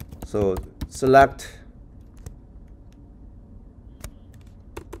 So select,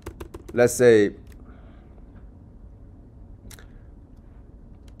 let's say,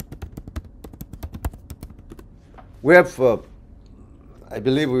 we have, I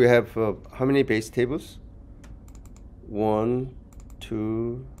believe we have how many base tables? 1,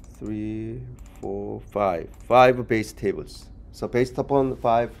 2, 3, 4, 5. 5 base tables. So based upon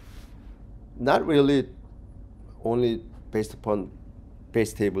 5, not really only based upon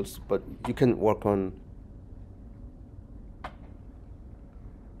base tables, but you can work on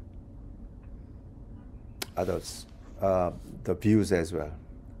others, the views as well.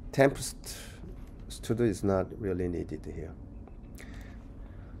 Temp studio is not really needed here.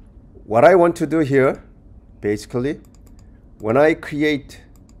 What I want to do here, basically, when I create,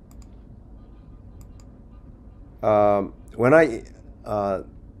 the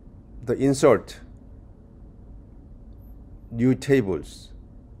insert new tables,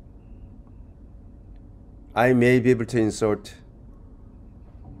 I may be able to insert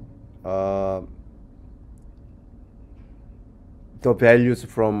the values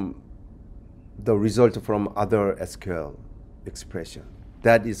from the result from other SQL expression.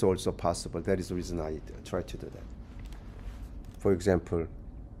 That is also possible. That is the reason I try to do that. For example,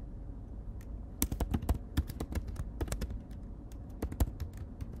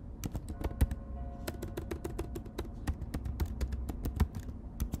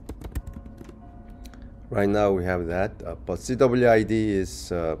 right now we have that, but CWID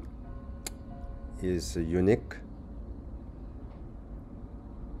is unique.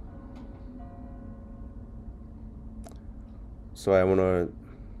 So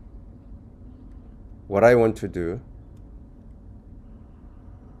what I want to do,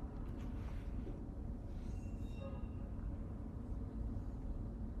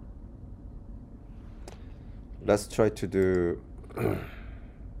 let's try to do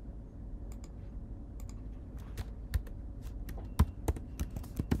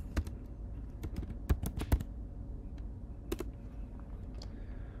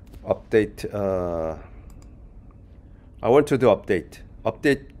update. I want to do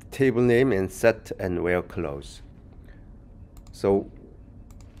update table name and set and where close. So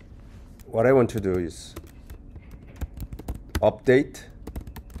what I want to do is update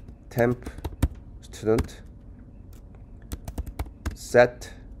temp student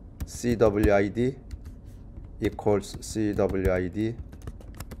set CWID equals CWID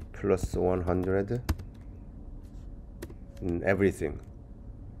plus 100 and everything.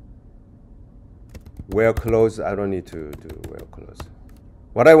 Where close, I don't need to do where close.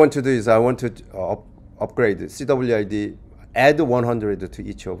 What I want to do is I want to upgrade CWID, add 100 to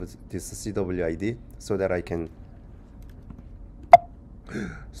each of this CWID so that I can.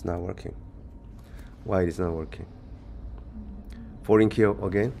 It's not working. Why it's not working? Foreign key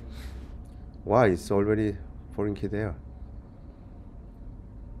again? Why? It's already foreign key there.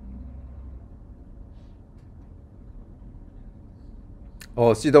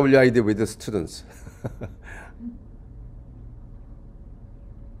 Oh, CWID with the students.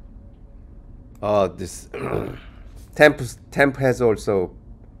 This temp has also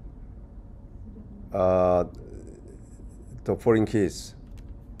the foreign keys.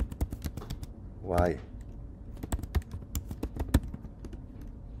 Why?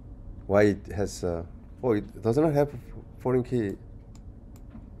 Why it has? Oh, it does not have foreign key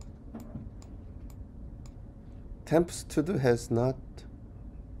temp student has not.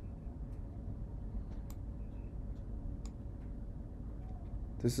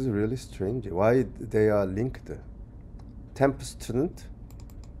 This is really strange. Why they are linked? Temp student,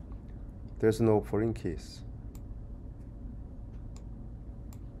 there's no foreign keys.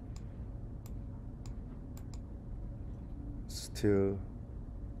 Still,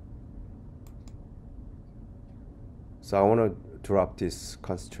 so I want to drop these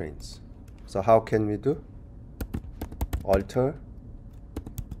constraints. So how can we do? Alter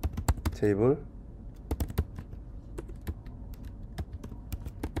table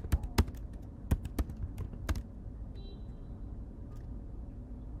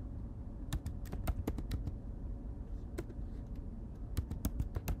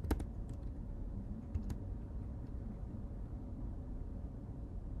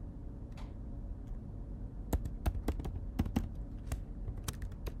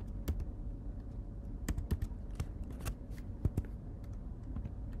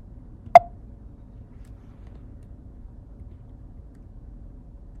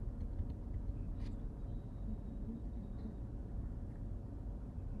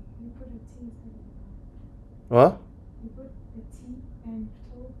You put a T instead of a What? You put a T and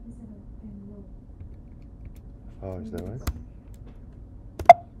toe instead of and low. Oh, is that right?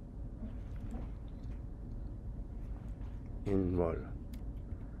 In wall.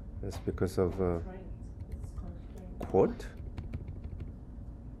 That's because of Constraint. It's constraint. quote.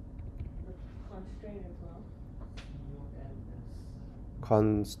 But constraint as well. UNS.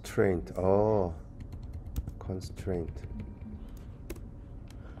 Constraint. Oh, constraint.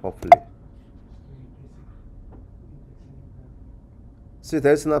 Hopefully. See,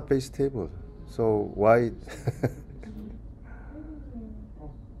 that's not base table. So why?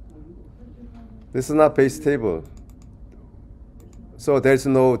 This is not base table. So there's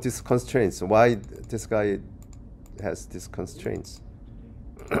no these constraints. Why this guy has these constraints?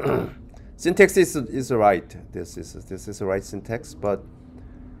 Syntax is right. This is the right syntax, but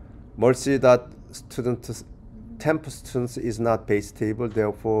mercy that student temp students is not base table,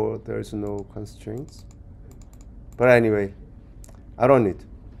 therefore there is no constraints. But anyway, I don't need.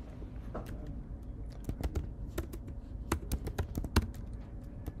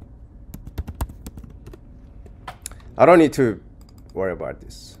 I don't need to worry about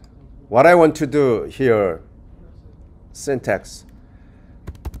this. What I want to do here, syntax,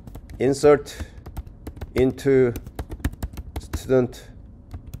 insert into student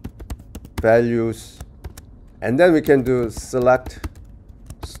values, and then we can do select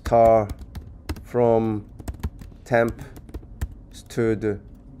star from temp stud.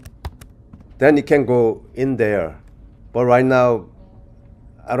 Then it can go in there. But right now,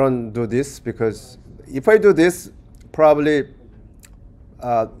 I don't do this because if I do this, probably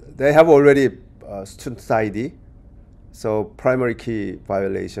they have already student ID, so primary key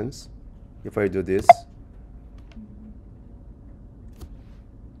violations. If I do this,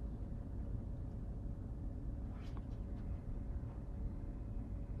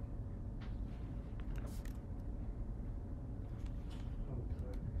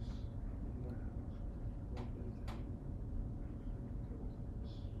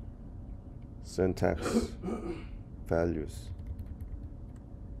 syntax values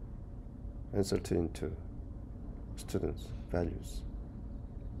insert into students values.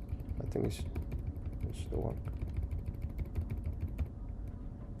 I think it should work.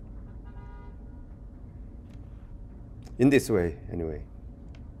 In this way, anyway.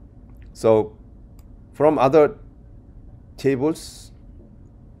 So from other tables,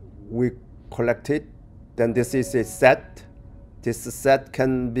 we collect it. Then this is a set. This set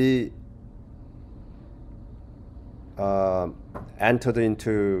can be entered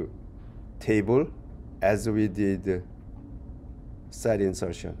into table as we did set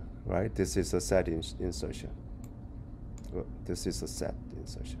insertion, right? This is a set insertion. Well, this is a set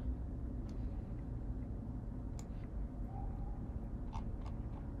insertion.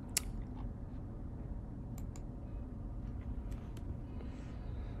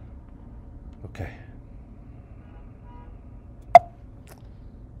 Okay.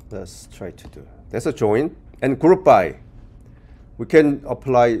 Let's try to do. There's a join and group by. We can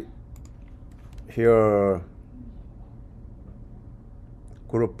apply here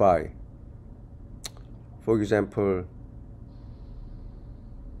group by. For example,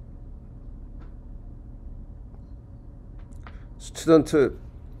 student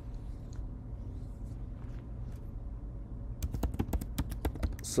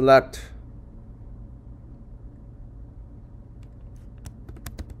select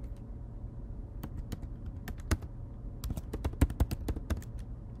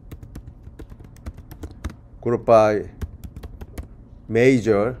group by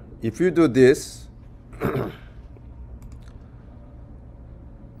major. If you do this,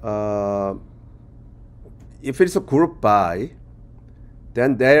 if it's a group by,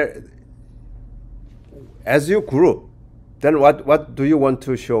 then there, as you group, then what do you want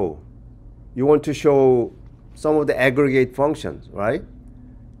to show? You want to show some of the aggregate functions, right?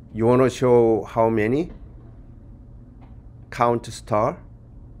 You want to show how many? Count star,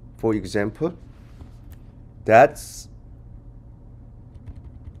 for example. That's,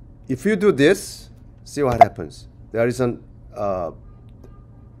 if you do this, see what happens. There is an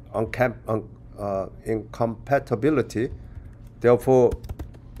incompatibility. Therefore,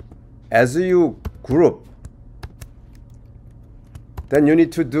 as you group, then you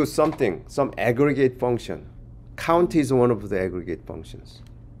need to do something, some aggregate function. Count is one of the aggregate functions.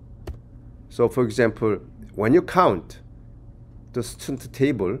 So for example, when you count the student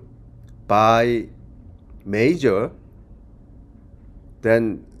table by major,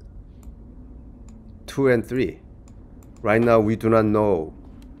 then 2 and 3. Right now we do not know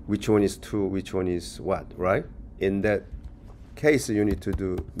which one is 2, which one is what, right? In that case, you need to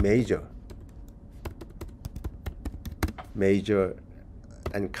do major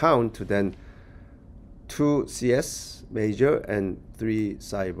and count, then 2 CS major and 3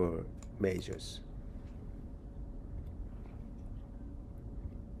 cyber majors.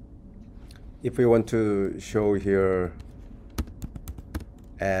 If we want to show here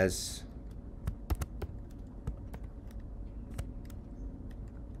as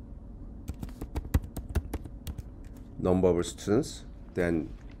number of students, then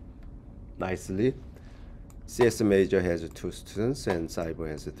nicely, CS major has 2 students and cyber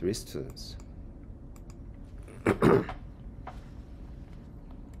has 3 students.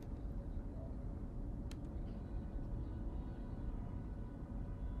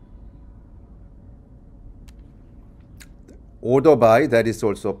 Order by, that is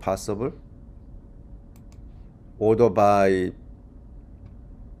also possible. Order by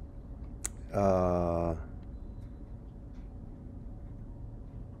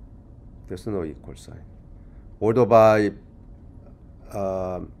there's no equal sign. Order by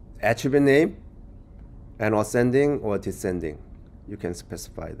attribute name and ascending or descending. You can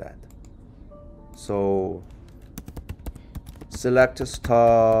specify that. So select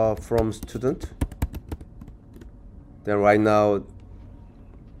star from student. Then right now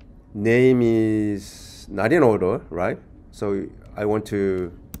name is not in order, right? So I want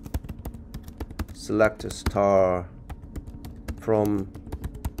to select a star from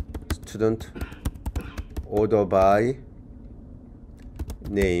student, order by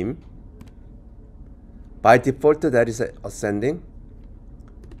name. By default, that is ascending.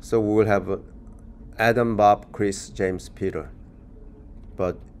 So we will have Adam, Bob, Chris, James, Peter.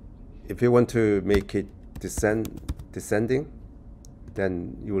 But if you want to make it descending,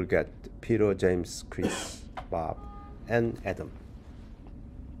 then you will get Peter, James, Chris, Bob, and Adam.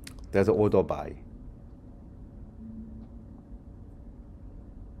 There's an order by.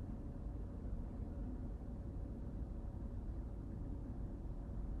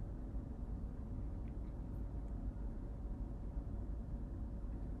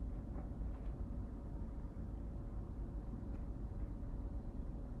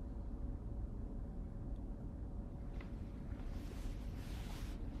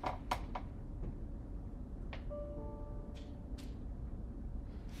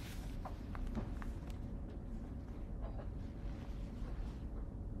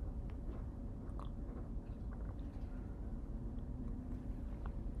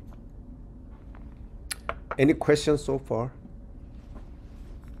 Any questions so far?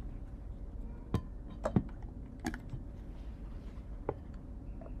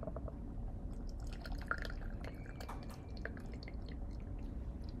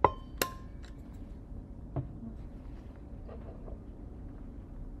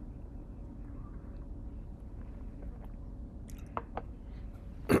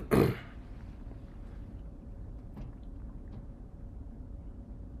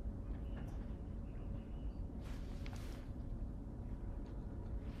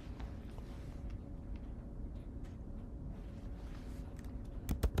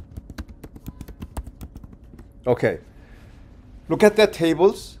 Okay, look at the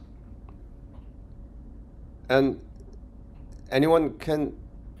tables, and anyone can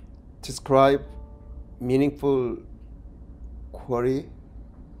describe meaningful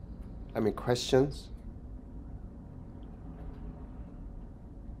questions.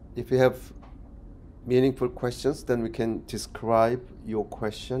 If you have meaningful questions, then we can describe your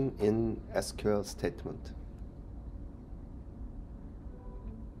question in SQL statement.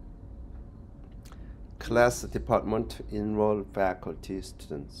 class, department, enroll, faculty,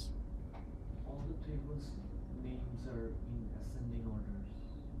 students. All the tables names are in ascending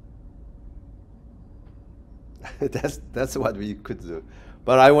orders. That's what we could do,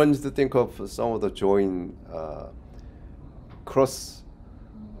 but I wanted to think of some of the join across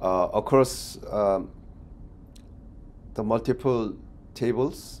the multiple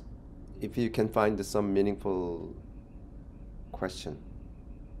tables, if you can find some meaningful question.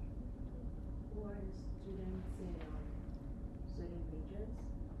 Who are the students in certain majors?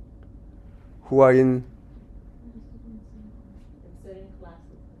 Who are in In certain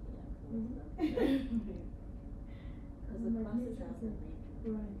classes, yeah. Mhm. Because the classes have the major.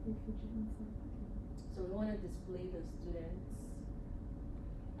 Right, if you just So we want to display the students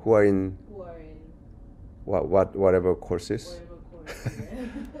who are in who are in whatever courses. whatever course.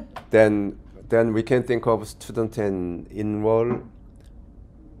 Then we can think of student and enroll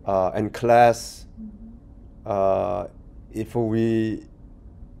and class. If we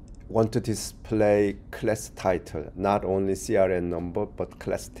want to display class title, not only CRN number but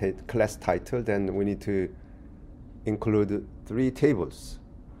class title, then we need to include 3 tables,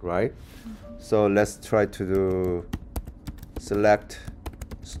 right? So let's try to do select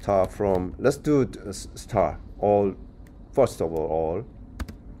star from, let's do star all, first of all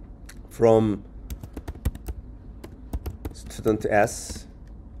from student S,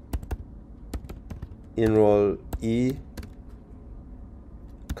 enroll E,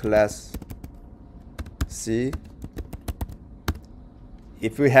 class C.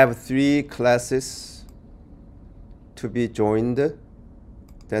 If we have 3 classes to be joined,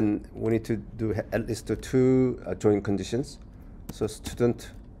 then we need to do at least 2 join conditions. So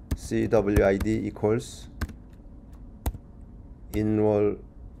student CWID equals enroll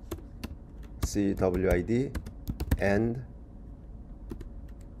CWID and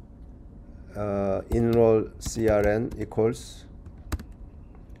enroll CRN equals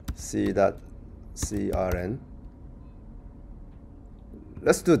C.CRN.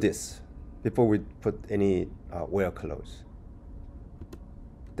 Let's do this before we put any where clause.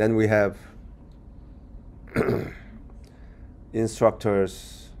 Then we have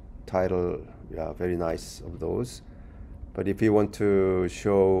instructors title, yeah, very nice of those. But if you want to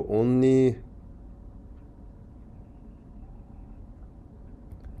show only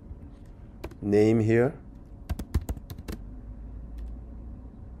name here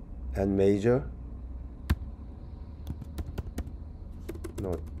and major,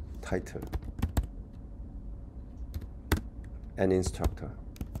 no, title and instructor,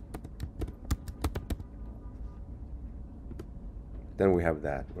 then we have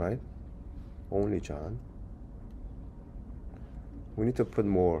that, right? Only John. We need to put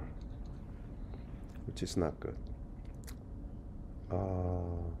more, which is not good. I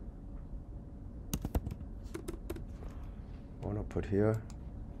want to put here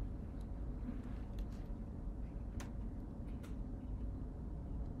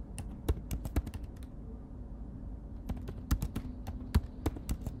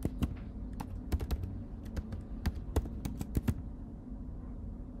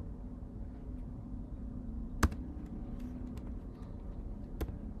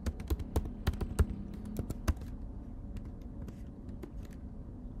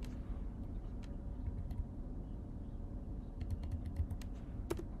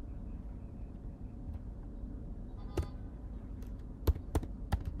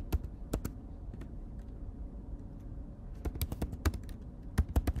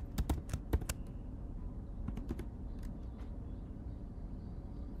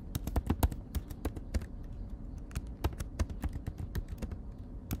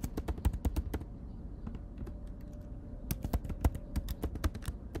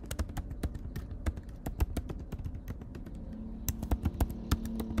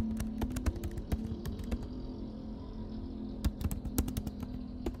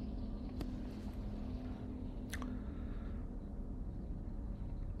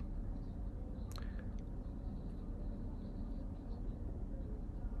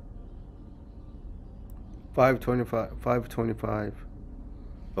 $5.25.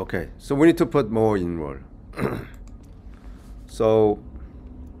 Okay, so we need to put more enroll. So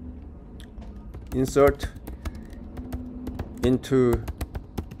insert into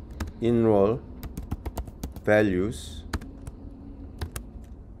enroll values,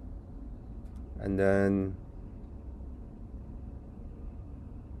 and then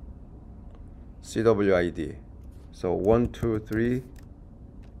CWID. So 1, 2, 3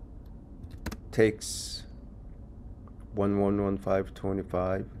 takes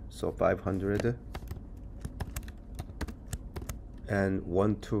 111525, so 500, and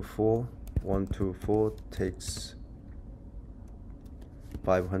 124 1 to 4 takes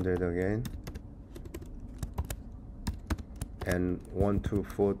 500 again, and 1 to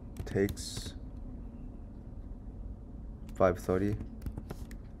 4 takes 530,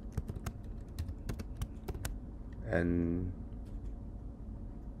 and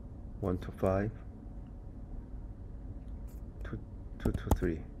 1 to 5, 2 to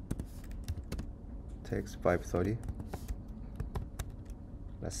 3 takes 530.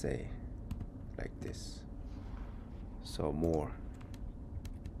 Let's say like this. So more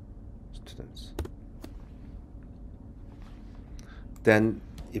students. Then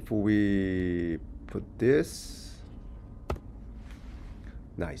if we put this,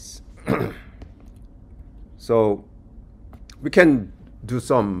 nice. So we can do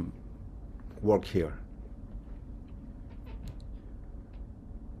some work here.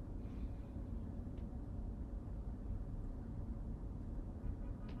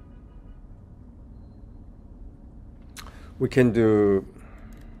 We can do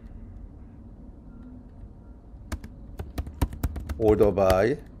order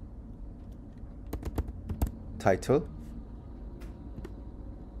by title,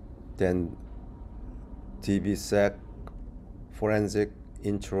 then dbsec forensic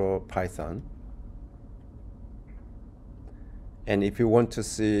intro Python. And if you want to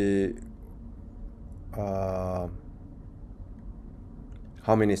see how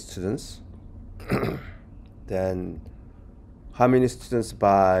many students, then how many students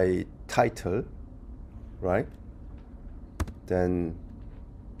by title, right? Then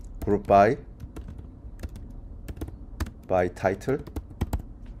group by title,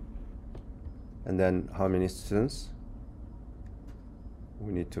 and then how many students.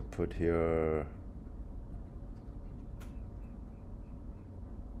 We need to put here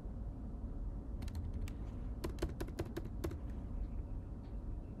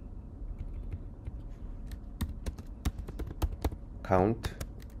count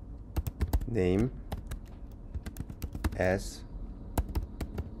name as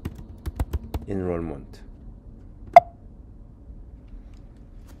enrollment.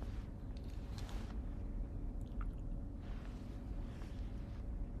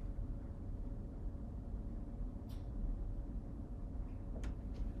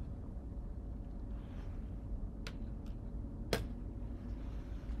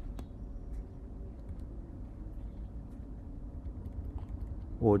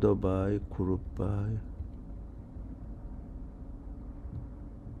 Order by, group by,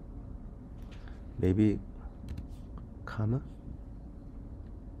 maybe comma,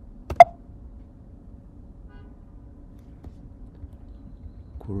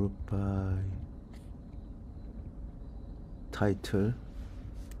 group by title.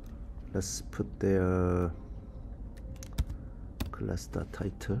 Let's put there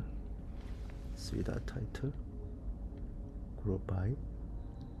class.title, c.title, group by.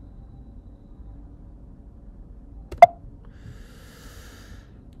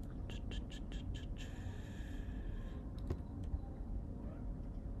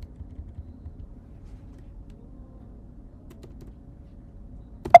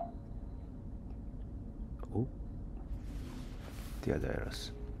 Oh, the other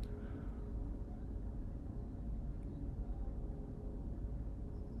errors.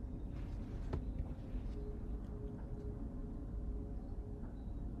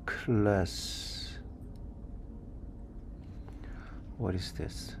 Class, what is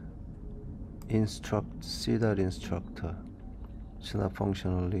this? Instruct, c.instructor. It's not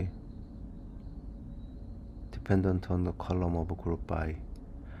functionally dependent on the column of group by.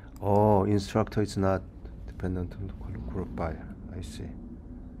 Oh, instructor is not dependent on the column group by. I see.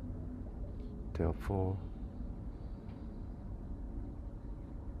 Therefore,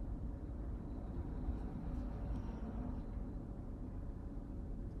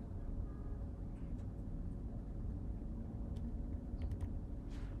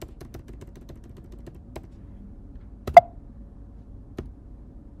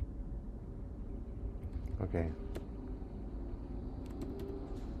 okay.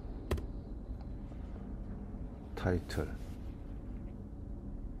 Title.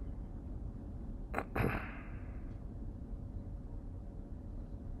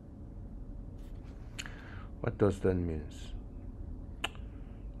 What does that mean?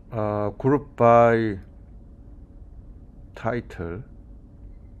 Group by title.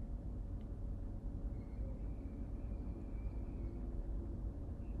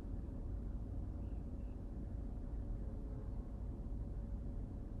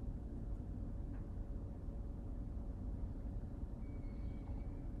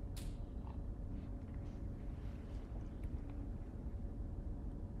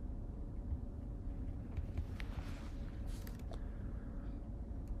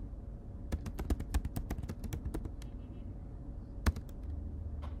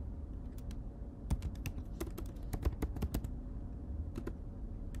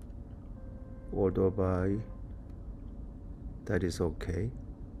 order by, that is okay.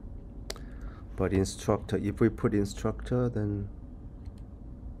 But instructor, if we put instructor, then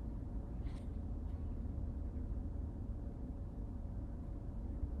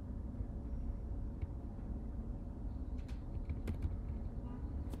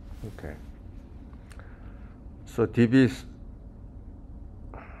okay. So DB is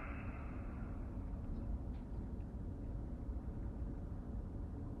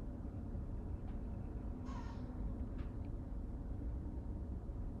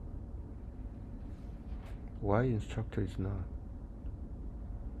why instructor is not?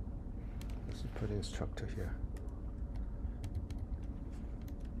 Let's put instructor here.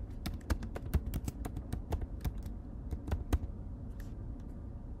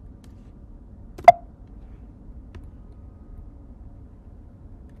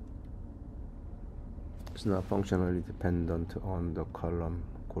 It's not functionally dependent on the column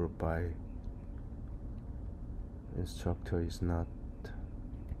group by. Instructor is not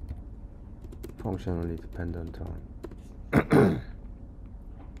functionally dependent on.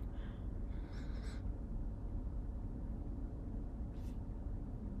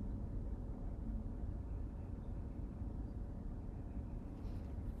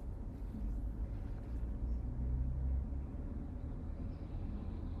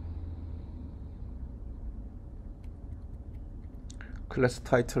 Class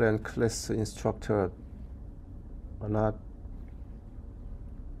title and class instructor are not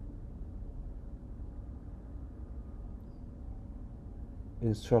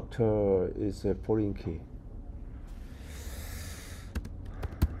instructor is a foreign key.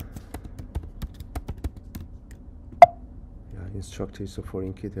 Yeah, instructor is a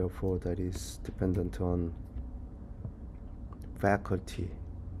foreign key, therefore that is dependent on faculty.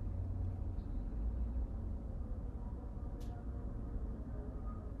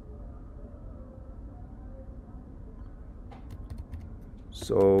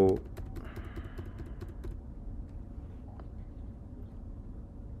 So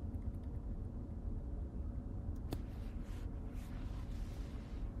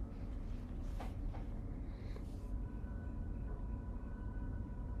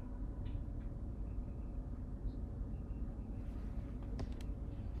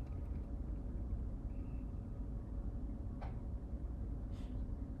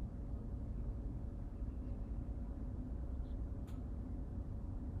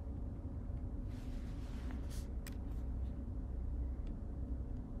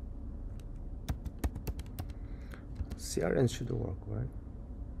CRN should work, right?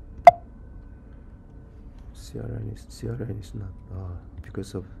 CRN is not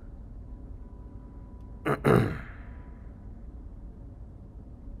because of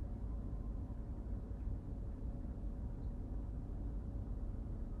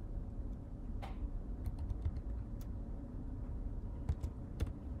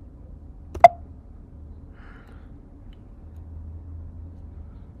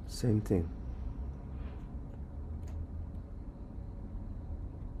same thing.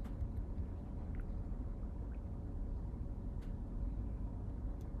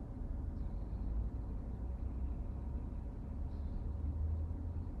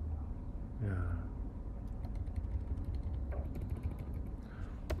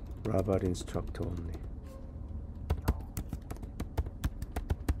 Robot instructor only.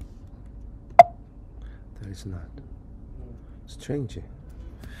 That is not strange.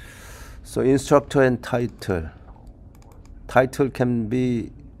 So instructor and title. Title can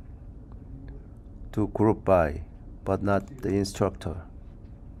be to group by, but not the instructor,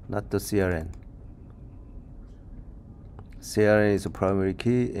 not the CRN. CRN is a primary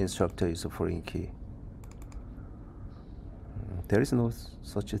key, instructor is a foreign key. There is no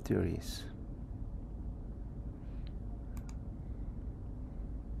such a theories.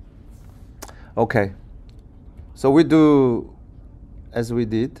 Okay, so we do as we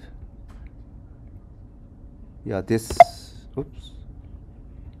did. Yeah, this, oops.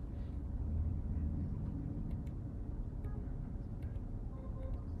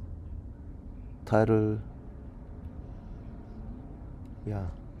 Title, yeah,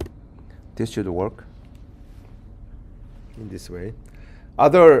 this should work in this way.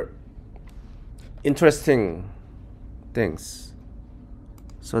 Other interesting things,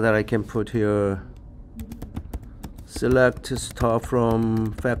 so that I can put here, select star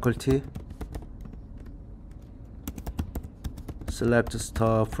from faculty, select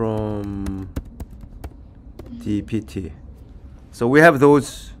star from DPT. So we have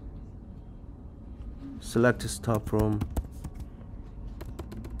those, select star from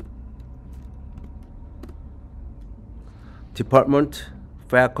department,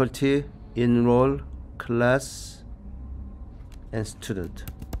 faculty, enroll, class, and student.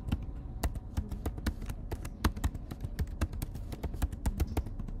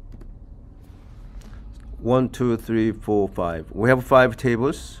 One, two, three, four, five. We have 5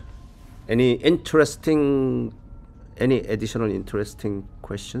 tables. Any additional interesting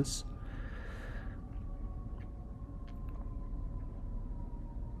questions?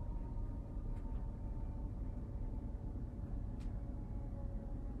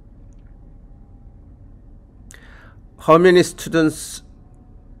 How many students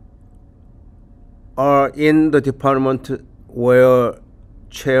are in the department where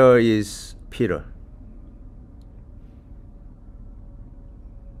chair is Peter?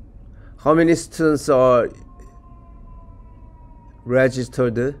 How many students are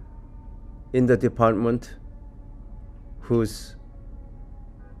registered in the department whose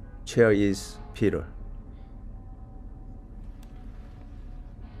chair is Peter?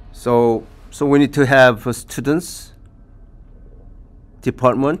 So we need to have students,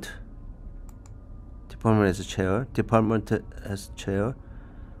 department has a chair,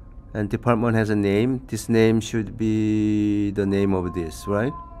 and department has a name. This name should be the name of this,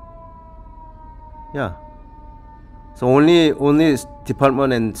 right? Yeah. So only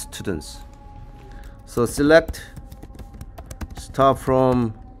department and students. So select, start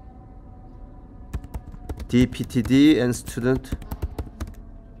from DPTD and student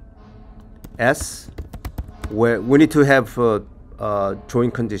S, where we need to have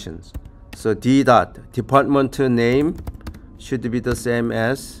join conditions. So D dot department name should be the same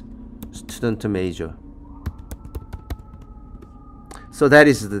as student major. So that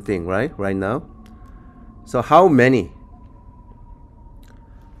is the thing, right now. So how many?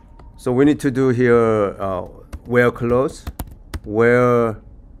 So we need to do here where close, where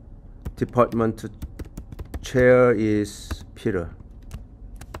department chair is Peter.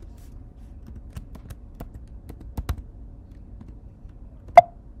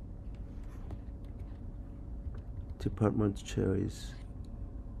 Department chair is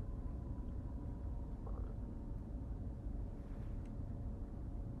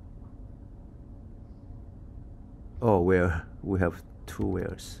where we have 2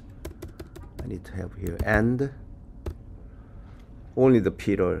 wheres. I need to have here and only the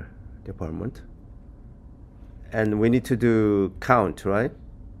Peter department, and we need to do count, right?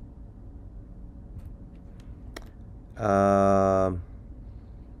 How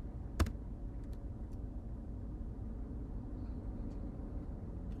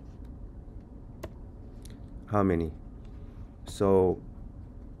many? So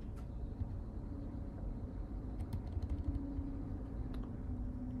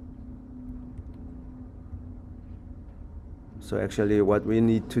actually what we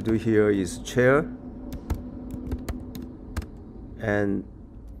need to do here is chair and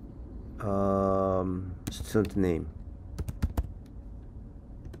student name,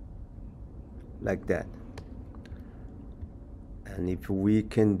 like that. And if we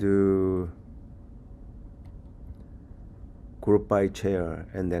can do group by chair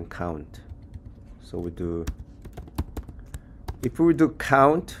and then count. So we do, if we do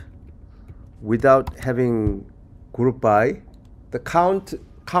count without having group by, the count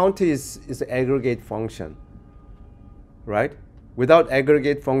is aggregate function, right? Without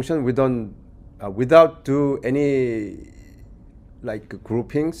aggregate function, we don't without do any like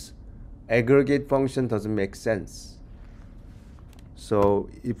groupings, aggregate function doesn't make sense. So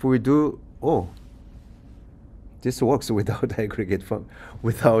if we do, this works without aggregate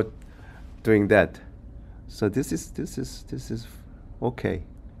without doing that. So this is okay.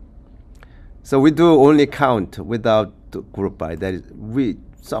 So we do only count without group by. That is, we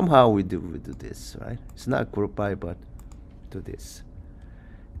do this, right? It's not group by, but do this.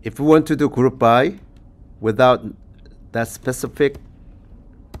 If we want to do group by without that specific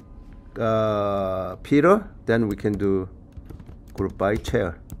Peter, then we can do group by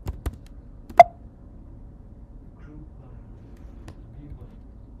chair.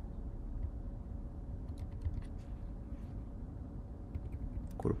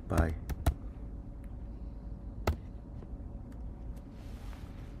 Group by.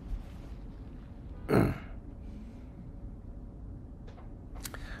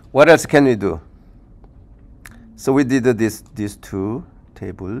 What else can we do? So we did these 2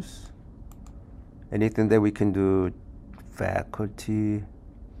 tables. Anything that we can do? Faculty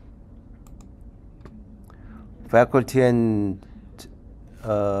and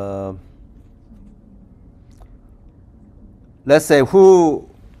let's say who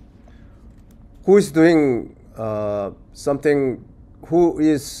is doing something, who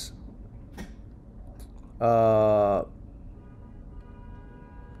is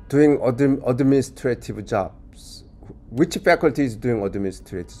doing administrative jobs. Which faculty is doing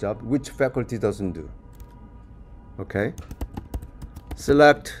administrative job? Which faculty doesn't do? Okay.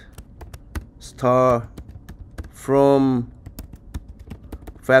 Select star from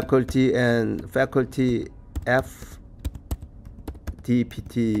faculty and faculty F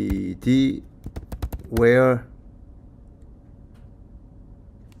DPTD where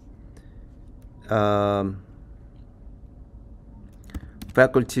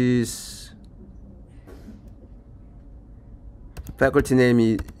faculty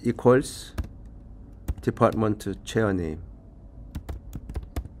name equals department chair name.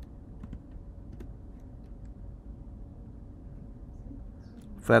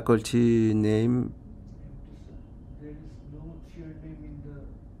 Faculty name. There is no chair name in the.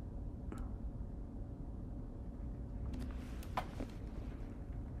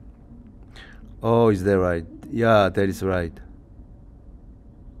 Oh, is that right? Yeah, that is right.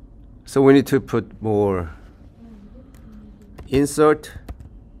 So we need to put more. Insert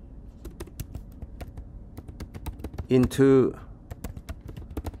into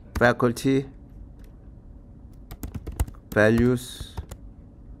faculty values,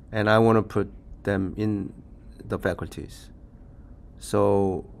 and I want to put them in the faculties.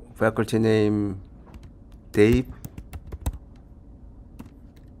 So faculty name Dave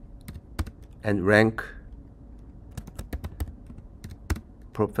and rank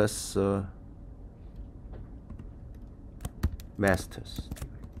Professor Masters.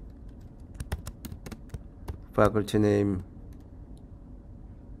 Faculty name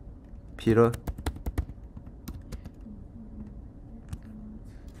Peter,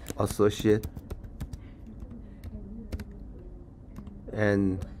 associate,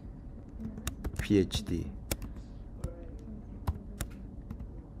 and PhD.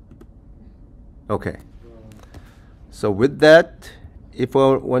 Okay. So with that, if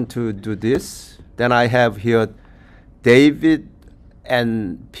I want to do this, then I have here David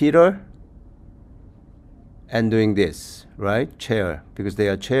and Peter and doing this, right? Chair, because they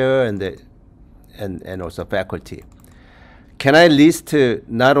are chair and and also faculty. Can I list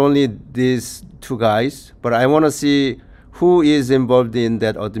not only these two guys, but I want to see who is involved in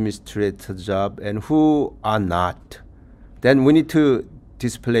that administrator job and who are not. Then we need to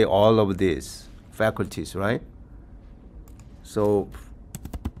display all of these faculties, right? So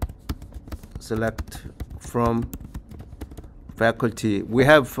select from faculty. We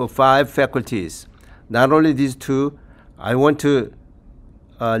have 5 faculties. Not only these 2, I want to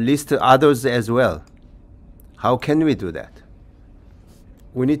list others as well. How can we do that?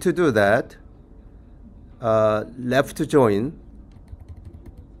 We need to do that. Left join.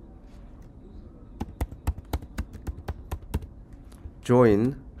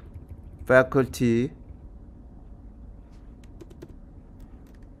 Join faculty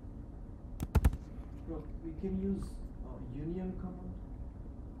We can use union command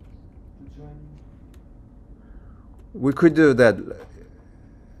to join. We could do that.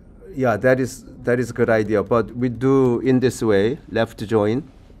 Yeah, that is a good idea. But we do in this way, left join.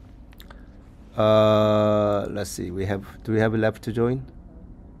 Let's see. Do we have a left join?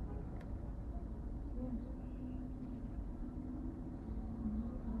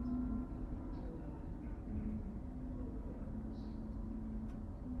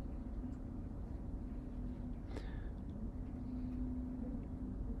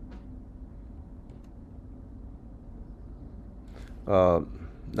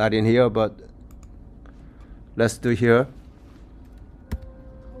 Not in here, but let's do here.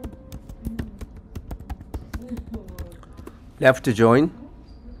 Left join.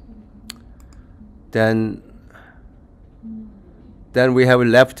 Then we have a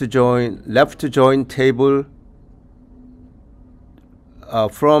left join table.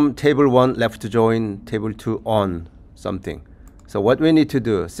 From table 1, left join table 2 on something. So what we need to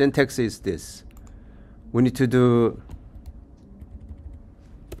do, syntax is this. We need to do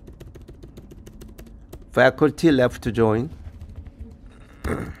faculty left join,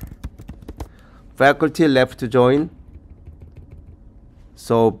 faculty left join.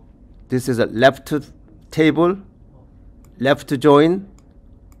 So this is a left table, left join,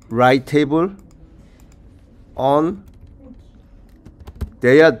 right table, on.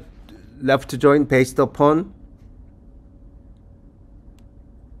 They are left join based upon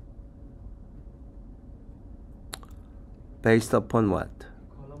what?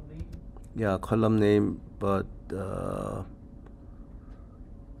 Column name. Yeah, column name, but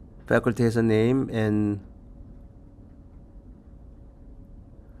faculty has a name and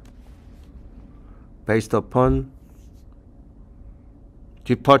based upon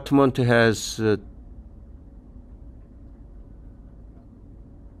department has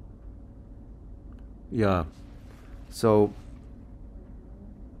Yeah. So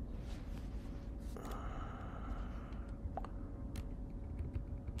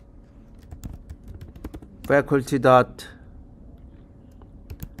faculty dot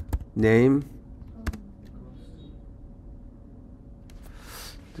name.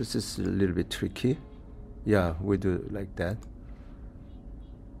 This is a little bit tricky. Yeah, we do it like that.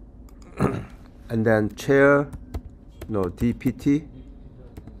 And then chair, no, dpt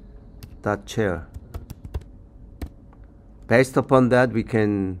dot chair. Based upon that, we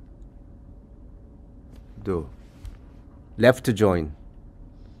can do left join.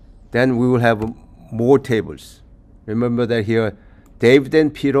 Then we will have more tables. Remember that here, David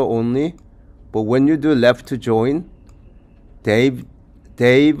and Peter only, but when you do left join, Dave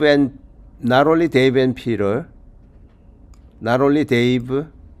and not only Dave and Peter, not only Dave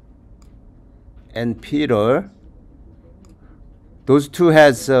and Peter, those two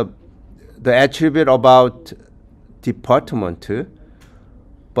has the attribute about department,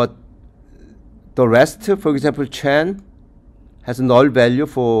 but the rest, for example, Chan has a null value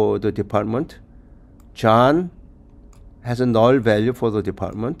for the department, John has a null value for the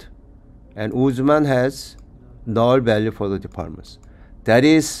department, and Uzman has null value for the departments. That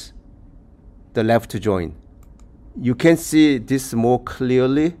is the left join. You can see this more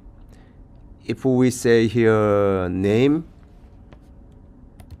clearly if we say here name,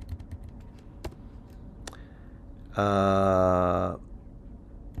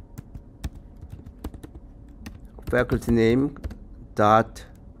 faculty name dot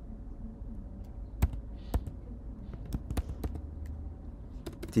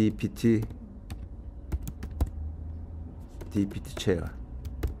dpt chair,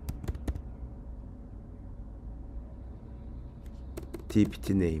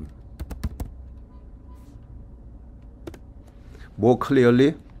 dpt name. More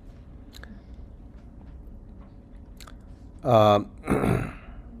clearly,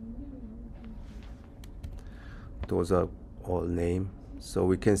 those are all name. So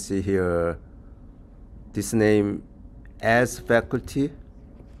we can see here this name as faculty,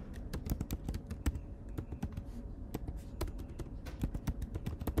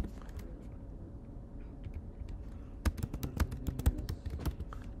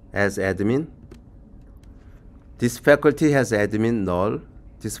 as admin. This faculty has admin null.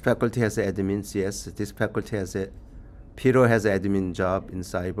 This faculty has admin CS. This faculty has a Peter has admin job in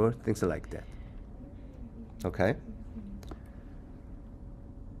cyber, things like that. Okay.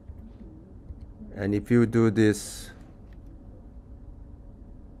 And if you do this,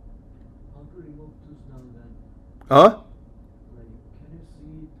 How to remove this null value? huh? Like, can you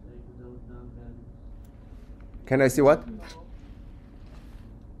see it like without null value? Can I see what?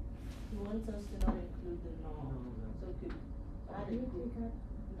 He wants us to not include the null. So we could add it,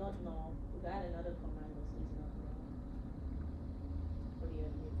 not null, we could add another command that says not null. For the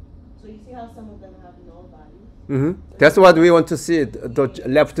admin. So you see how some of them have null values? Mm-hmm. That's what we want to see, the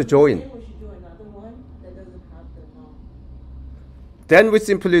left join. Then we should do another one that doesn't have the null. Then we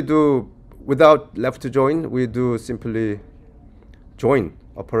simply do, without left join, we do simply join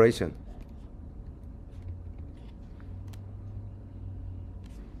operation.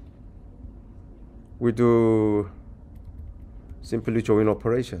 We do simply join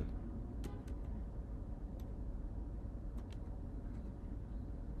operation.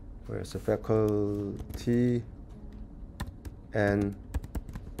 Where's the faculty and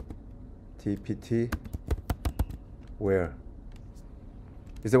TPT? Where?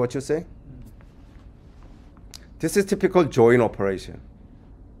 Is that what you're saying? This is typical join operation.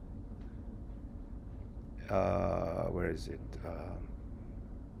 Where is it?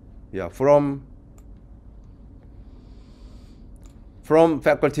 Yeah, from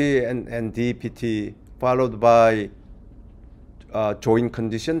faculty and DPT followed by join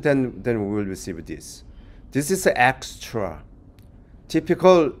condition, then we will receive this. This is extra.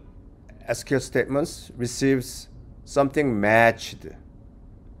 Typical SQL statements receives something matched.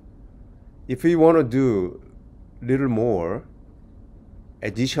 If we want to do little more,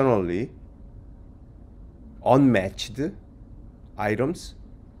 additionally, unmatched items,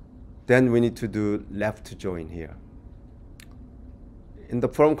 then we need to do left join here. In the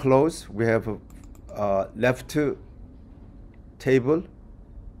from close, we have left table,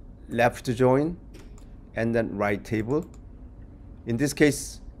 left join, and then right table. In this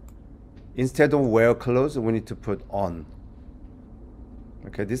case, instead of where close, we need to put on.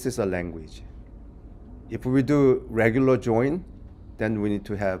 Okay, this is a language. If we do regular join, then we need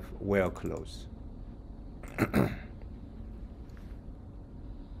to have where close.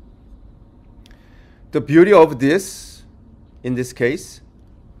 The beauty of this, in this case,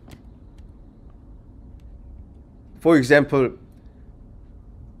 for example,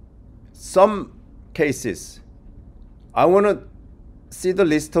 some cases, I want to see the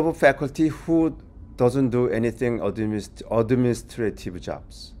list of faculty who doesn't do anything administrative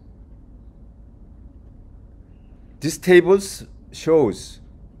jobs. This table shows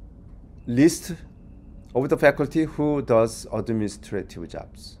list of the faculty who does administrative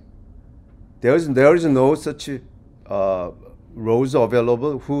jobs. There is no such rows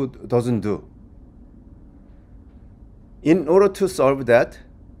available who doesn't do. In order to solve that,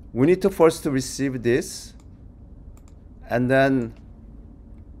 we need to first receive this, and then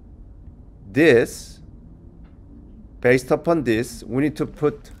this. Based upon this, we need to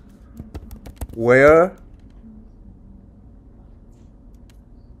put where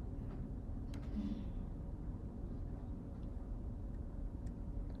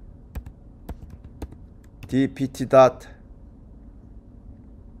dpt dot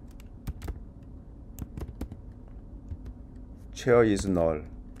chair is null.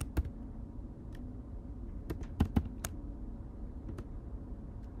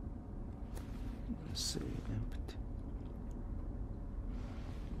 Let's see, empty.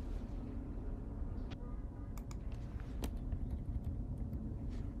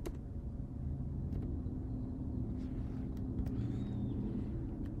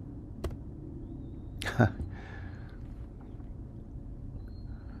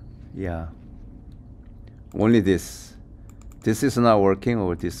 Yeah. Only this. This is not working,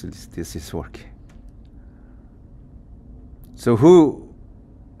 or this is working. So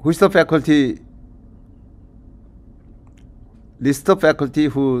who's the faculty? List of faculty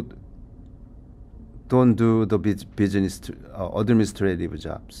who don't do the business administrative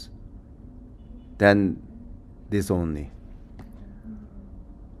jobs. Then this only.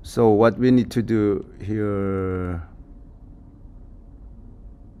 So what we need to do here,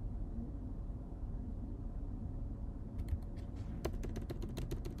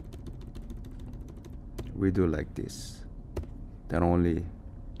 we do like this. Then only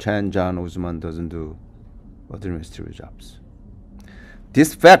Chan, John, Usman doesn't do administrative jobs.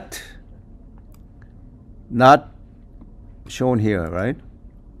 This fact not shown here, right?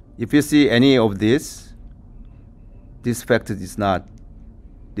 If you see any of this fact is not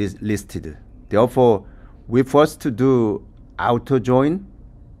listed. Therefore, we first to do outer join,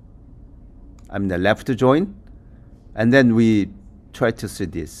 I mean the left join, and then we try to see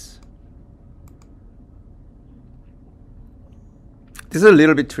this. This is a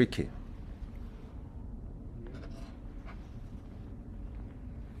little bit tricky.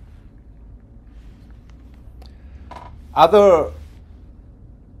 Other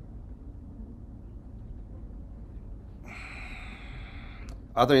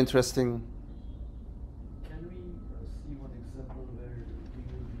interesting. Can we see one example where we will be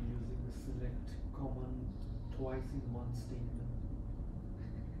using the select command twice in one statement?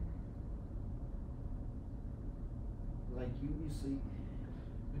 Like you see,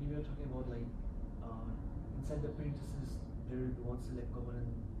 when you were talking about like inside the parentheses, there will be one select command,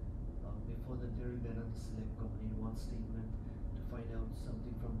 and before that there will be another select command in one statement to find out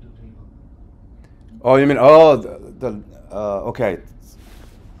something from two table. Oh, you mean okay.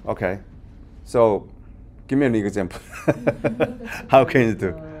 Okay, so give me an example. How can you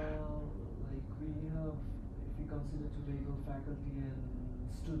do? Like we have, if we consider two table, faculty and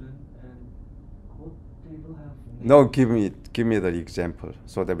student, and both table have. No, give me the example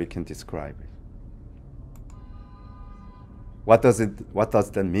so that we can describe it. What does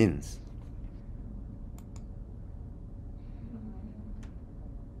that mean?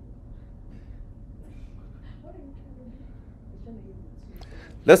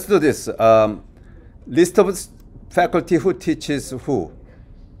 Let's do this. List of faculty who teaches who.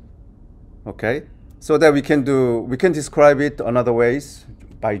 Okay, so that we can describe it another ways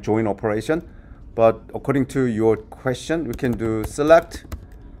by join operation. But according to your question, we can do select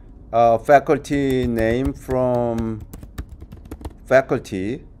faculty name from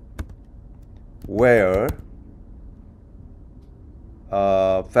faculty where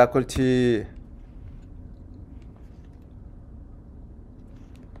faculty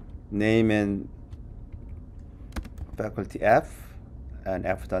name and faculty F and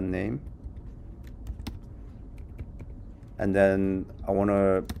F dot name, and then I want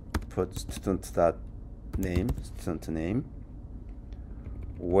to put student dot name, student name,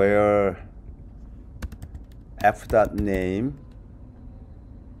 where F dot name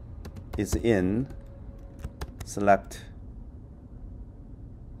is in select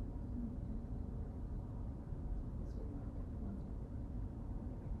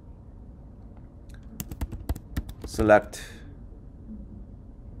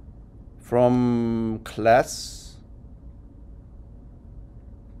from class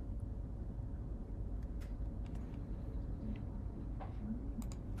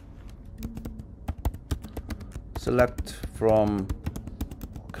select from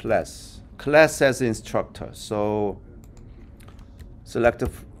class. Class as instructor. So select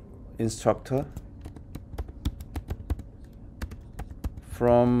instructor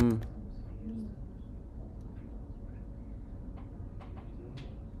from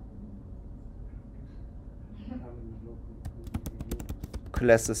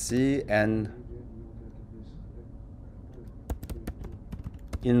class C and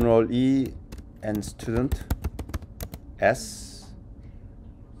enrollee and student S,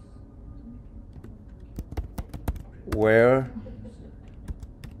 where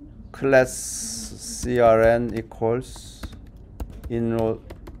class CRN equals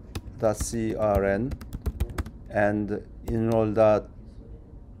enroll.crn and enroll.cwid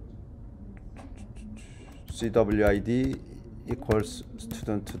equals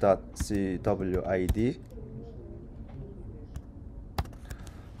student.cwid.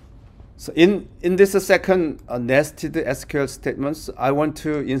 So in this second nested SQL statements, I want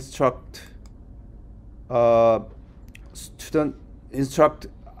to instruct I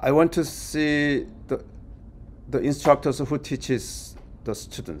want to see the instructors who teaches the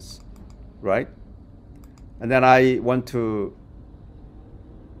students, right? And then I want to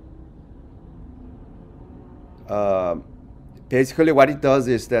basically what it does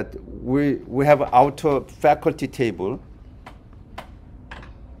is that we have outer faculty table.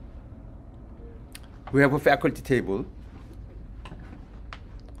 We have a faculty table.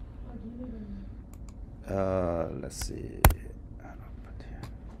 Let's see.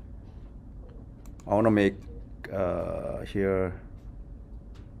 I want to make here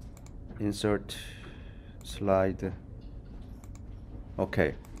insert slide.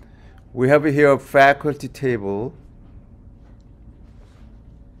 Okay, we have here a faculty table.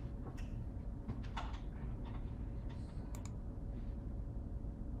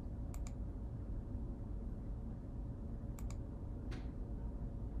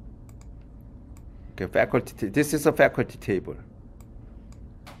 Okay, this is a faculty table.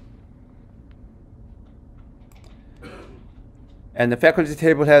 And the faculty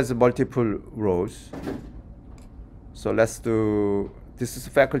table has multiple rows. So let's do, this is a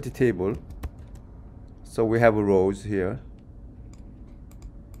faculty table. So we have rows here.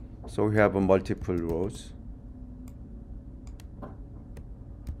 So we have multiple rows.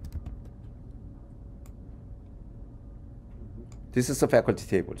 This is the faculty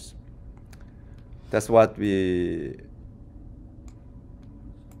tables. That's what we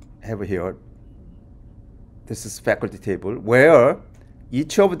have here. This is faculty table where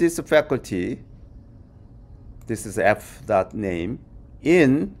each of these faculty, this is f dot name,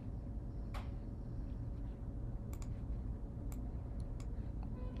 in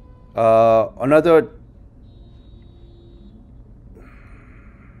another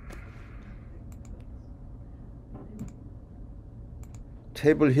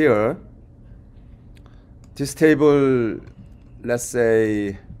table here. This table, let's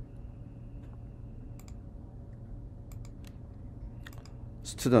say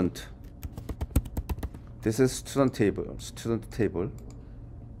student. This is student table.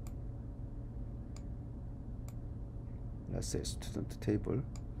 Let's say student table.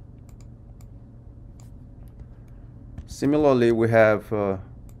 Similarly, we have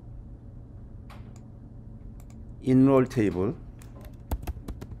enroll table.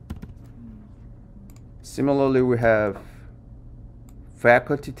 Similarly, we have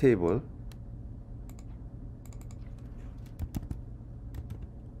faculty table.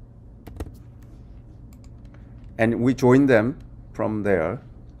 And we join them from there.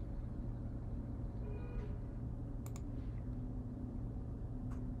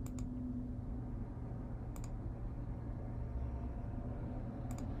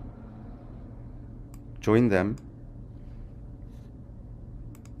 Join them.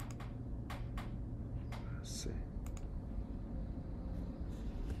 Let's see.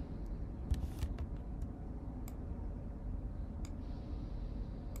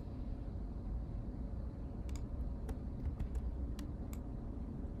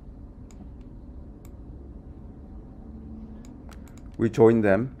 We join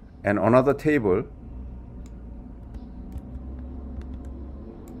them, and another table.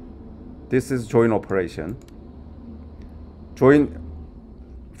 This is join operation. Join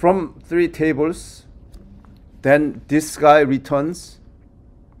from 3 tables, then this guy returns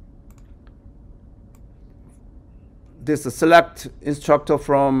this select instructor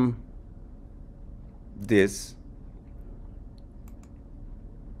from this.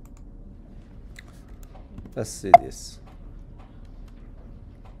 Let's see this.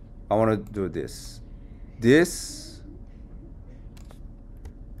 I want to do this. This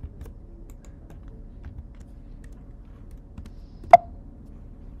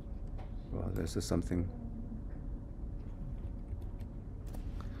also something.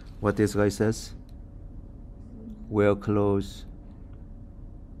 What this guy says? Where clause,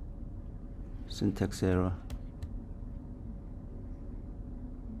 syntax error.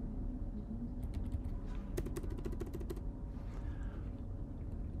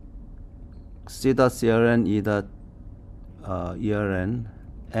 C.crn, E.ern,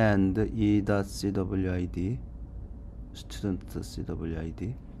 and E.cwid,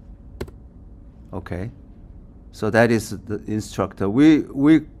 student.cwid. Okay, so that is the instructor.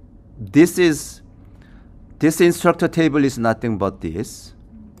 This instructor table is nothing but this,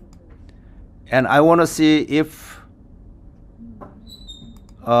 and I want to see if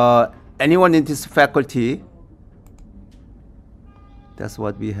anyone in this faculty. That's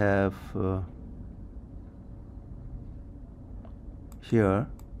what we have here.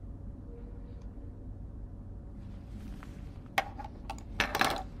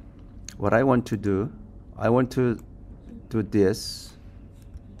 What I want to do, I want to do this,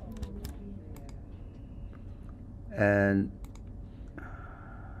 and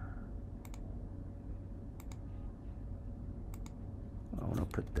I want to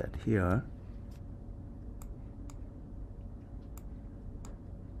put that here.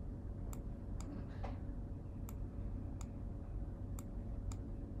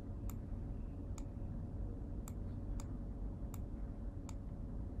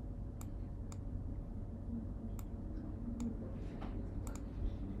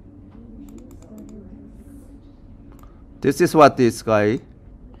 This is what this guy,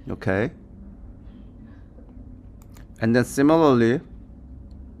 okay. And then similarly,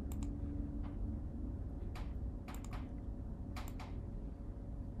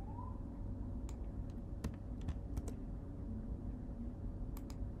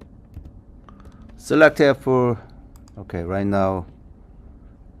 select F4. Okay, right now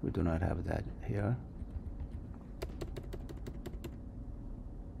we do not have that here.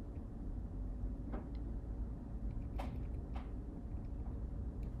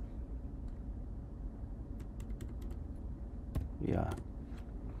 Yeah,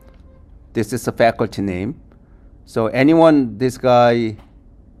 this is a faculty name. So anyone this guy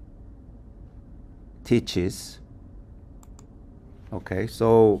teaches. Okay,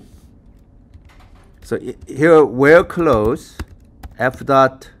 so here where clause f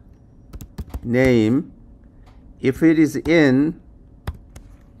dot name, if it is in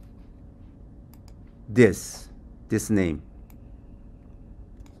this name.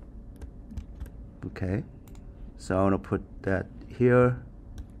 Okay, so I want to put that here.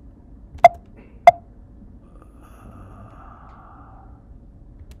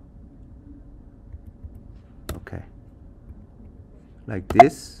 Okay, like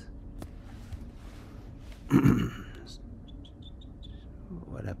this.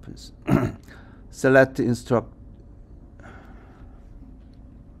 What happens? Select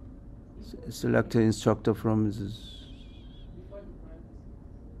select the instructor from this.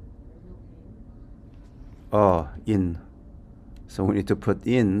 Oh, in. So we need to put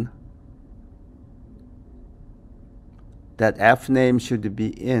in that f name should be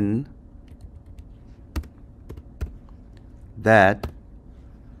in that.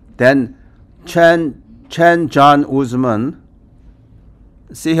 Then Chen John Uzman.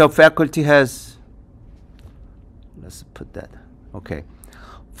 See here, faculty has. Let's put that. Okay,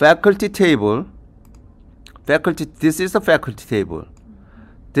 faculty table. Faculty. This is the faculty table.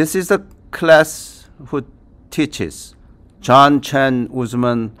 This is the class who teaches. John Chen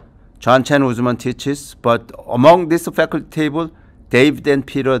Uzman teaches, but among this faculty table, David and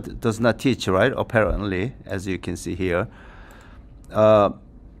Peter does not teach, right? Apparently, as you can see here.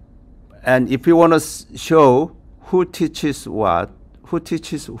 And if you want to show who teaches what, who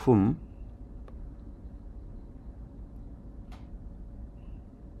teaches whom,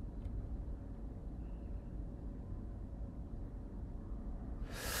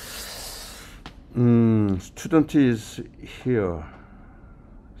 student is here,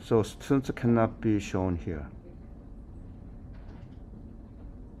 so student cannot be shown here.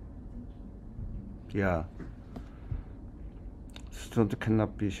 Yeah, student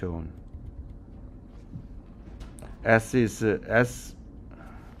cannot be shown. S is S.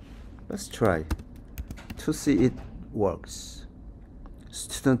 Let's try to see it works.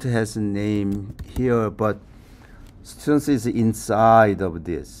 Student has a name here, but student is inside of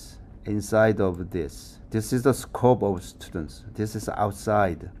this. Inside of this. This is the scope of students. This is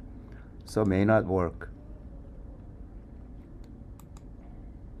outside, so may not work.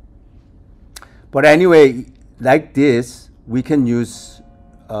 But anyway, like this, we can use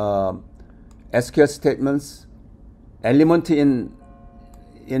SQL statements, element in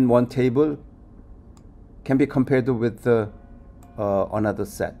one table, can be compared with another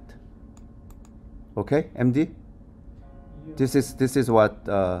set. Okay, MD. Yeah. This is what.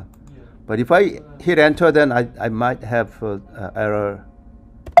 Yeah. But if I hit enter, then I might have error.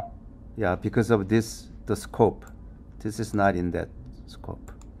 Yeah, because of this, the scope. This is not in that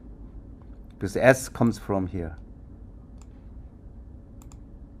scope. Because S comes from here.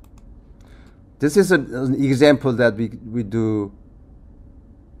 This is an example that we do.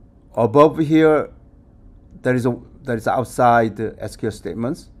 Above here, there is outside the SQL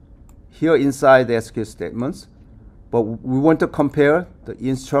statements. Here inside the SQL statements, but we want to compare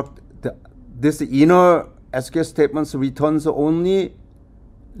this inner SQL statements returns only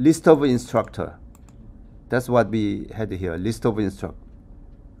list of instructor. That's what we had here, list of instructor.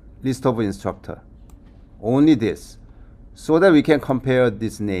 Only this, so that we can compare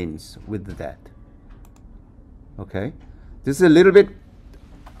these names with that. Okay, this is a little bit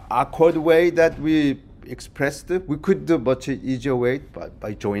awkward way that we expressed it. We could do much easier way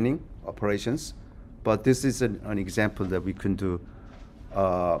by joining operations, but this is an example that we can do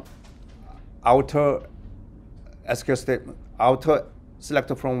outer SQL statement, outer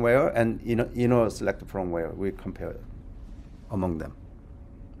selector from where and inner selector from where. We compare among them.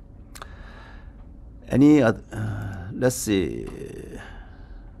 Any other, let's see.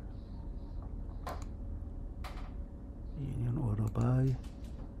 Union order by.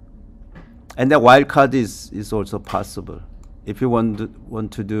 And the wildcard is also possible. If you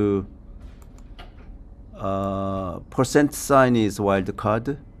want to do percent sign is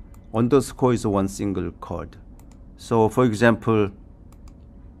wildcard, underscore is one single card. So for example,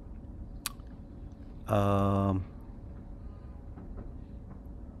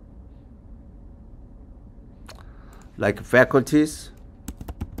 like faculties,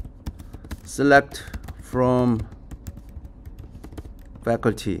 select from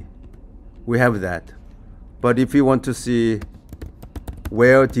faculty. We have that. But if you want to see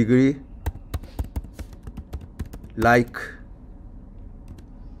where degree, like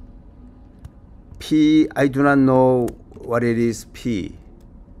P, I do not know what it is, P.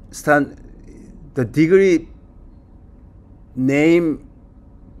 The degree name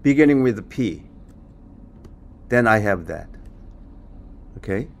beginning with P, then I have that.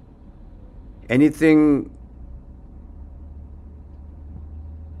 Okay? Anything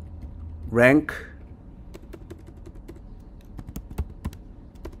rank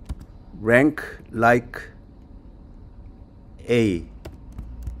like A,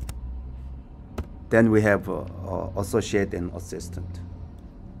 then we have associate and assistant.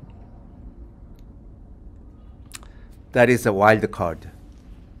 That is a wild card.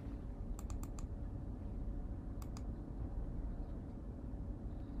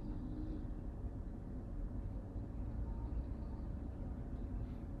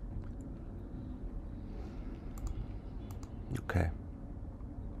 Okay.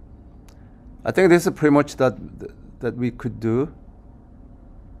 I think this is pretty much that we could do.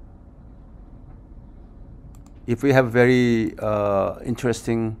 If we have very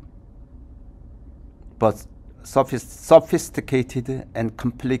interesting but sophisticated and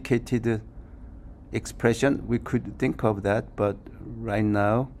complicated expression, we could think of that, but right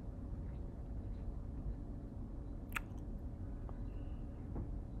now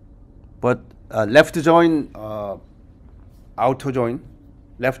left join, outer join.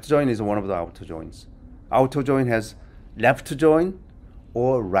 Left join is one of the outer joins. Outer join has left join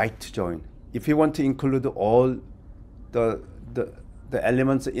or right join. If you want to include all the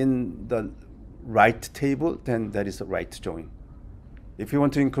elements in the right table, then that is a right join. If you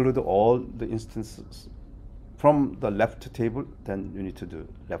want to include all the instances from the left table, then you need to do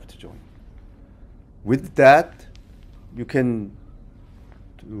left join. With that, you can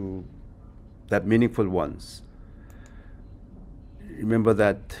do that meaningful ones. Remember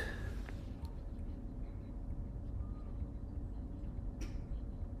that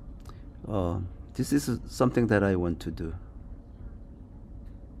this is something that I want to do.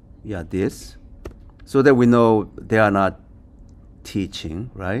 Yeah, this, so that we know they are not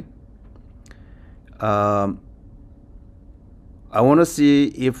teaching, right? I want to see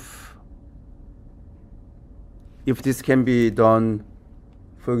if this can be done.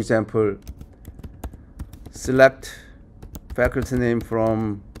 For example, select faculty name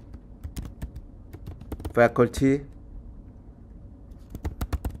from faculty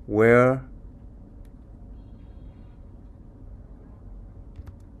where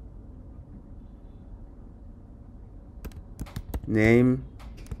name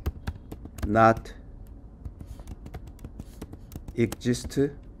not exist,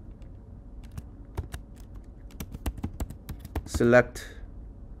 select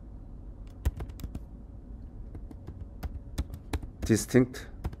distinct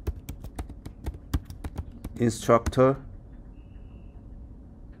instructor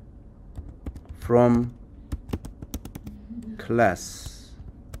from class.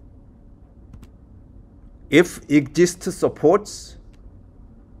 If exist supports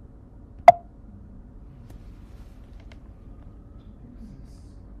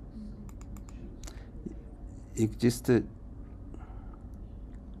exist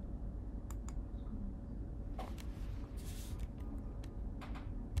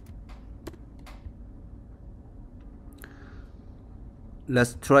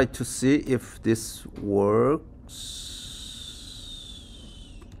let's try to see if this works.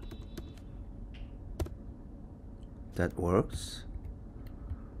 That works.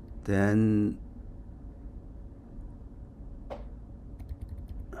 Then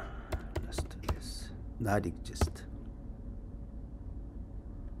let's do this. Not exist.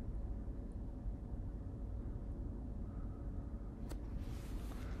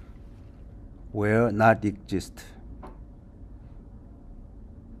 Where not exist.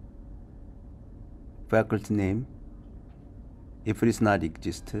 Faculty name, if it is not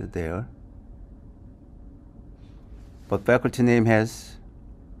exist there, but faculty name has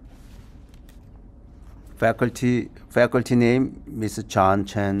faculty name, Mr. John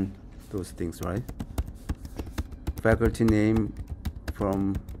Chen, those things, right? Faculty name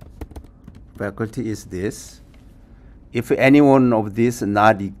from faculty is this. If any one of these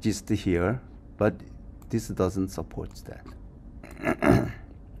not exist here, but this doesn't support that.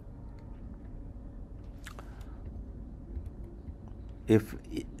 If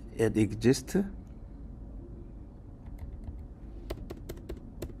it exists,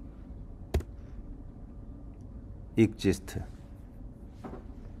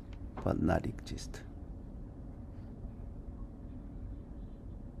 but not exist.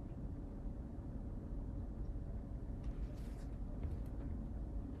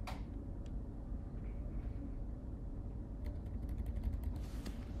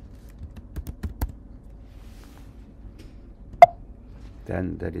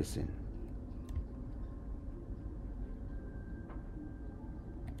 Then that is in.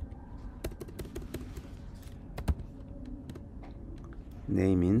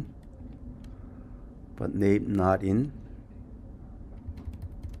 Name in, but name not in.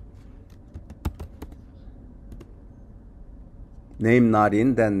 Name not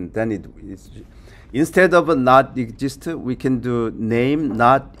in, then it is. Instead of not exist, we can do name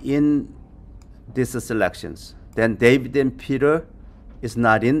not in these selections. Then David and Peter is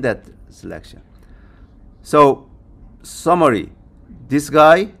not in that selection. So, summary, this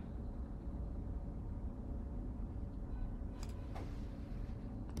guy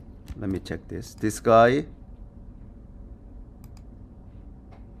let me check this. This guy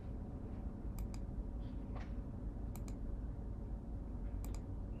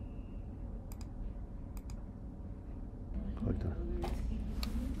hold on.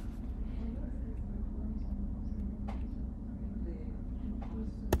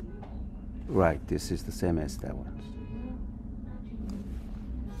 Right, this is the same as that one.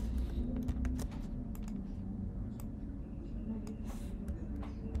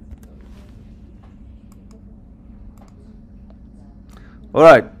 All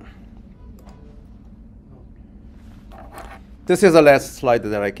right. This is the last slide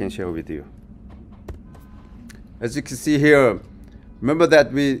that I can share with you. As you can see here, remember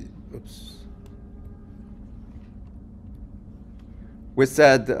that we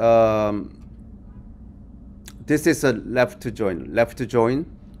said this is a left to join,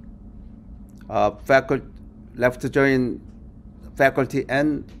 faculty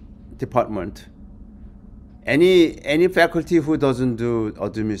and department. Any faculty who doesn't do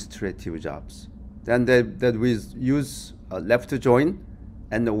administrative jobs, then that we use left to join,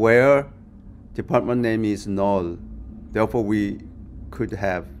 and where department name is null, therefore we could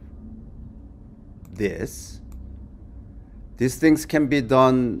have this. These things can be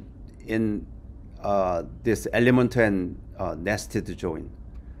done in this element and nested join.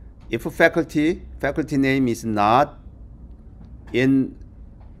 If a faculty name is not in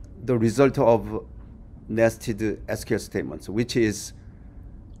the result of nested SQL statements, which is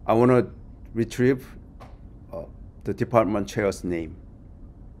I want to retrieve the department chair's name,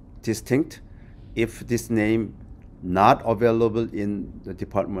 distinct. If this name not available in the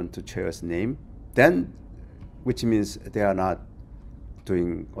department chair's name, then which means they are not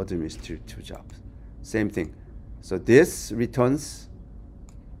doing administrative jobs. Same thing. So this returns,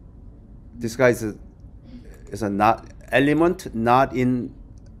 this guy is a not element not in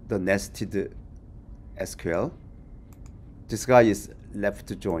the nested SQL. This guy is left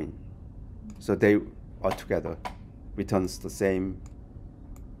to join. So they are together. returns the same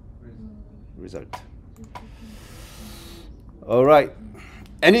Result. result. All right.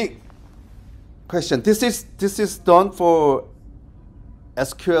 Any question? This is done for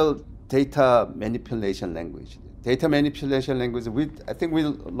SQL data manipulation language. Data manipulation language. I think we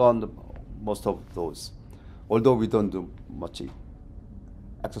learned most of those, although we don't do much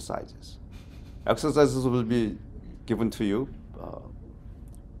exercises. Exercises will be given to you,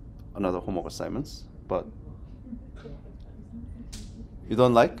 another homework assignments, but you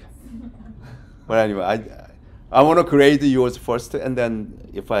don't like? But anyway, I want to grade yours first, and then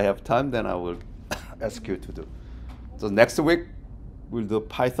if I have time, then I will ask you to do. So next week, we'll do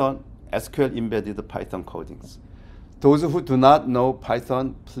Python, SQL embedded Python codings. Those who do not know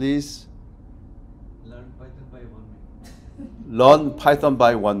Python, please Learn Python by 1 week. learn Python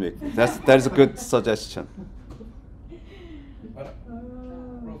by 1 week. That is a good suggestion. But,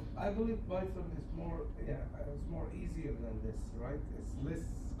 Prof, I believe Python is more, it's more easier than this, right? It's less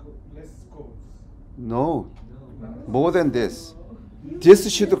codes. No, No. more than this. This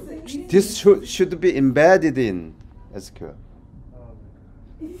should be embedded in SQL.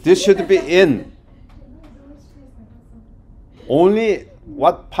 This should be in. Only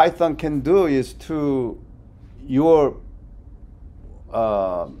what Python can do is to your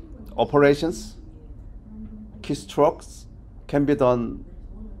operations, keystrokes can be done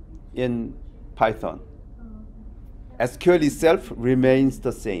in Python. SQL itself remains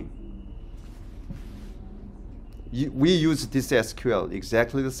the same. We use this SQL,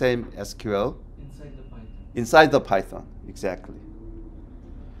 exactly the same SQL Inside the Python. inside the Python, exactly.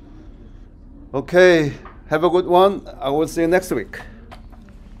 Okay, have a good one. I will see you next week.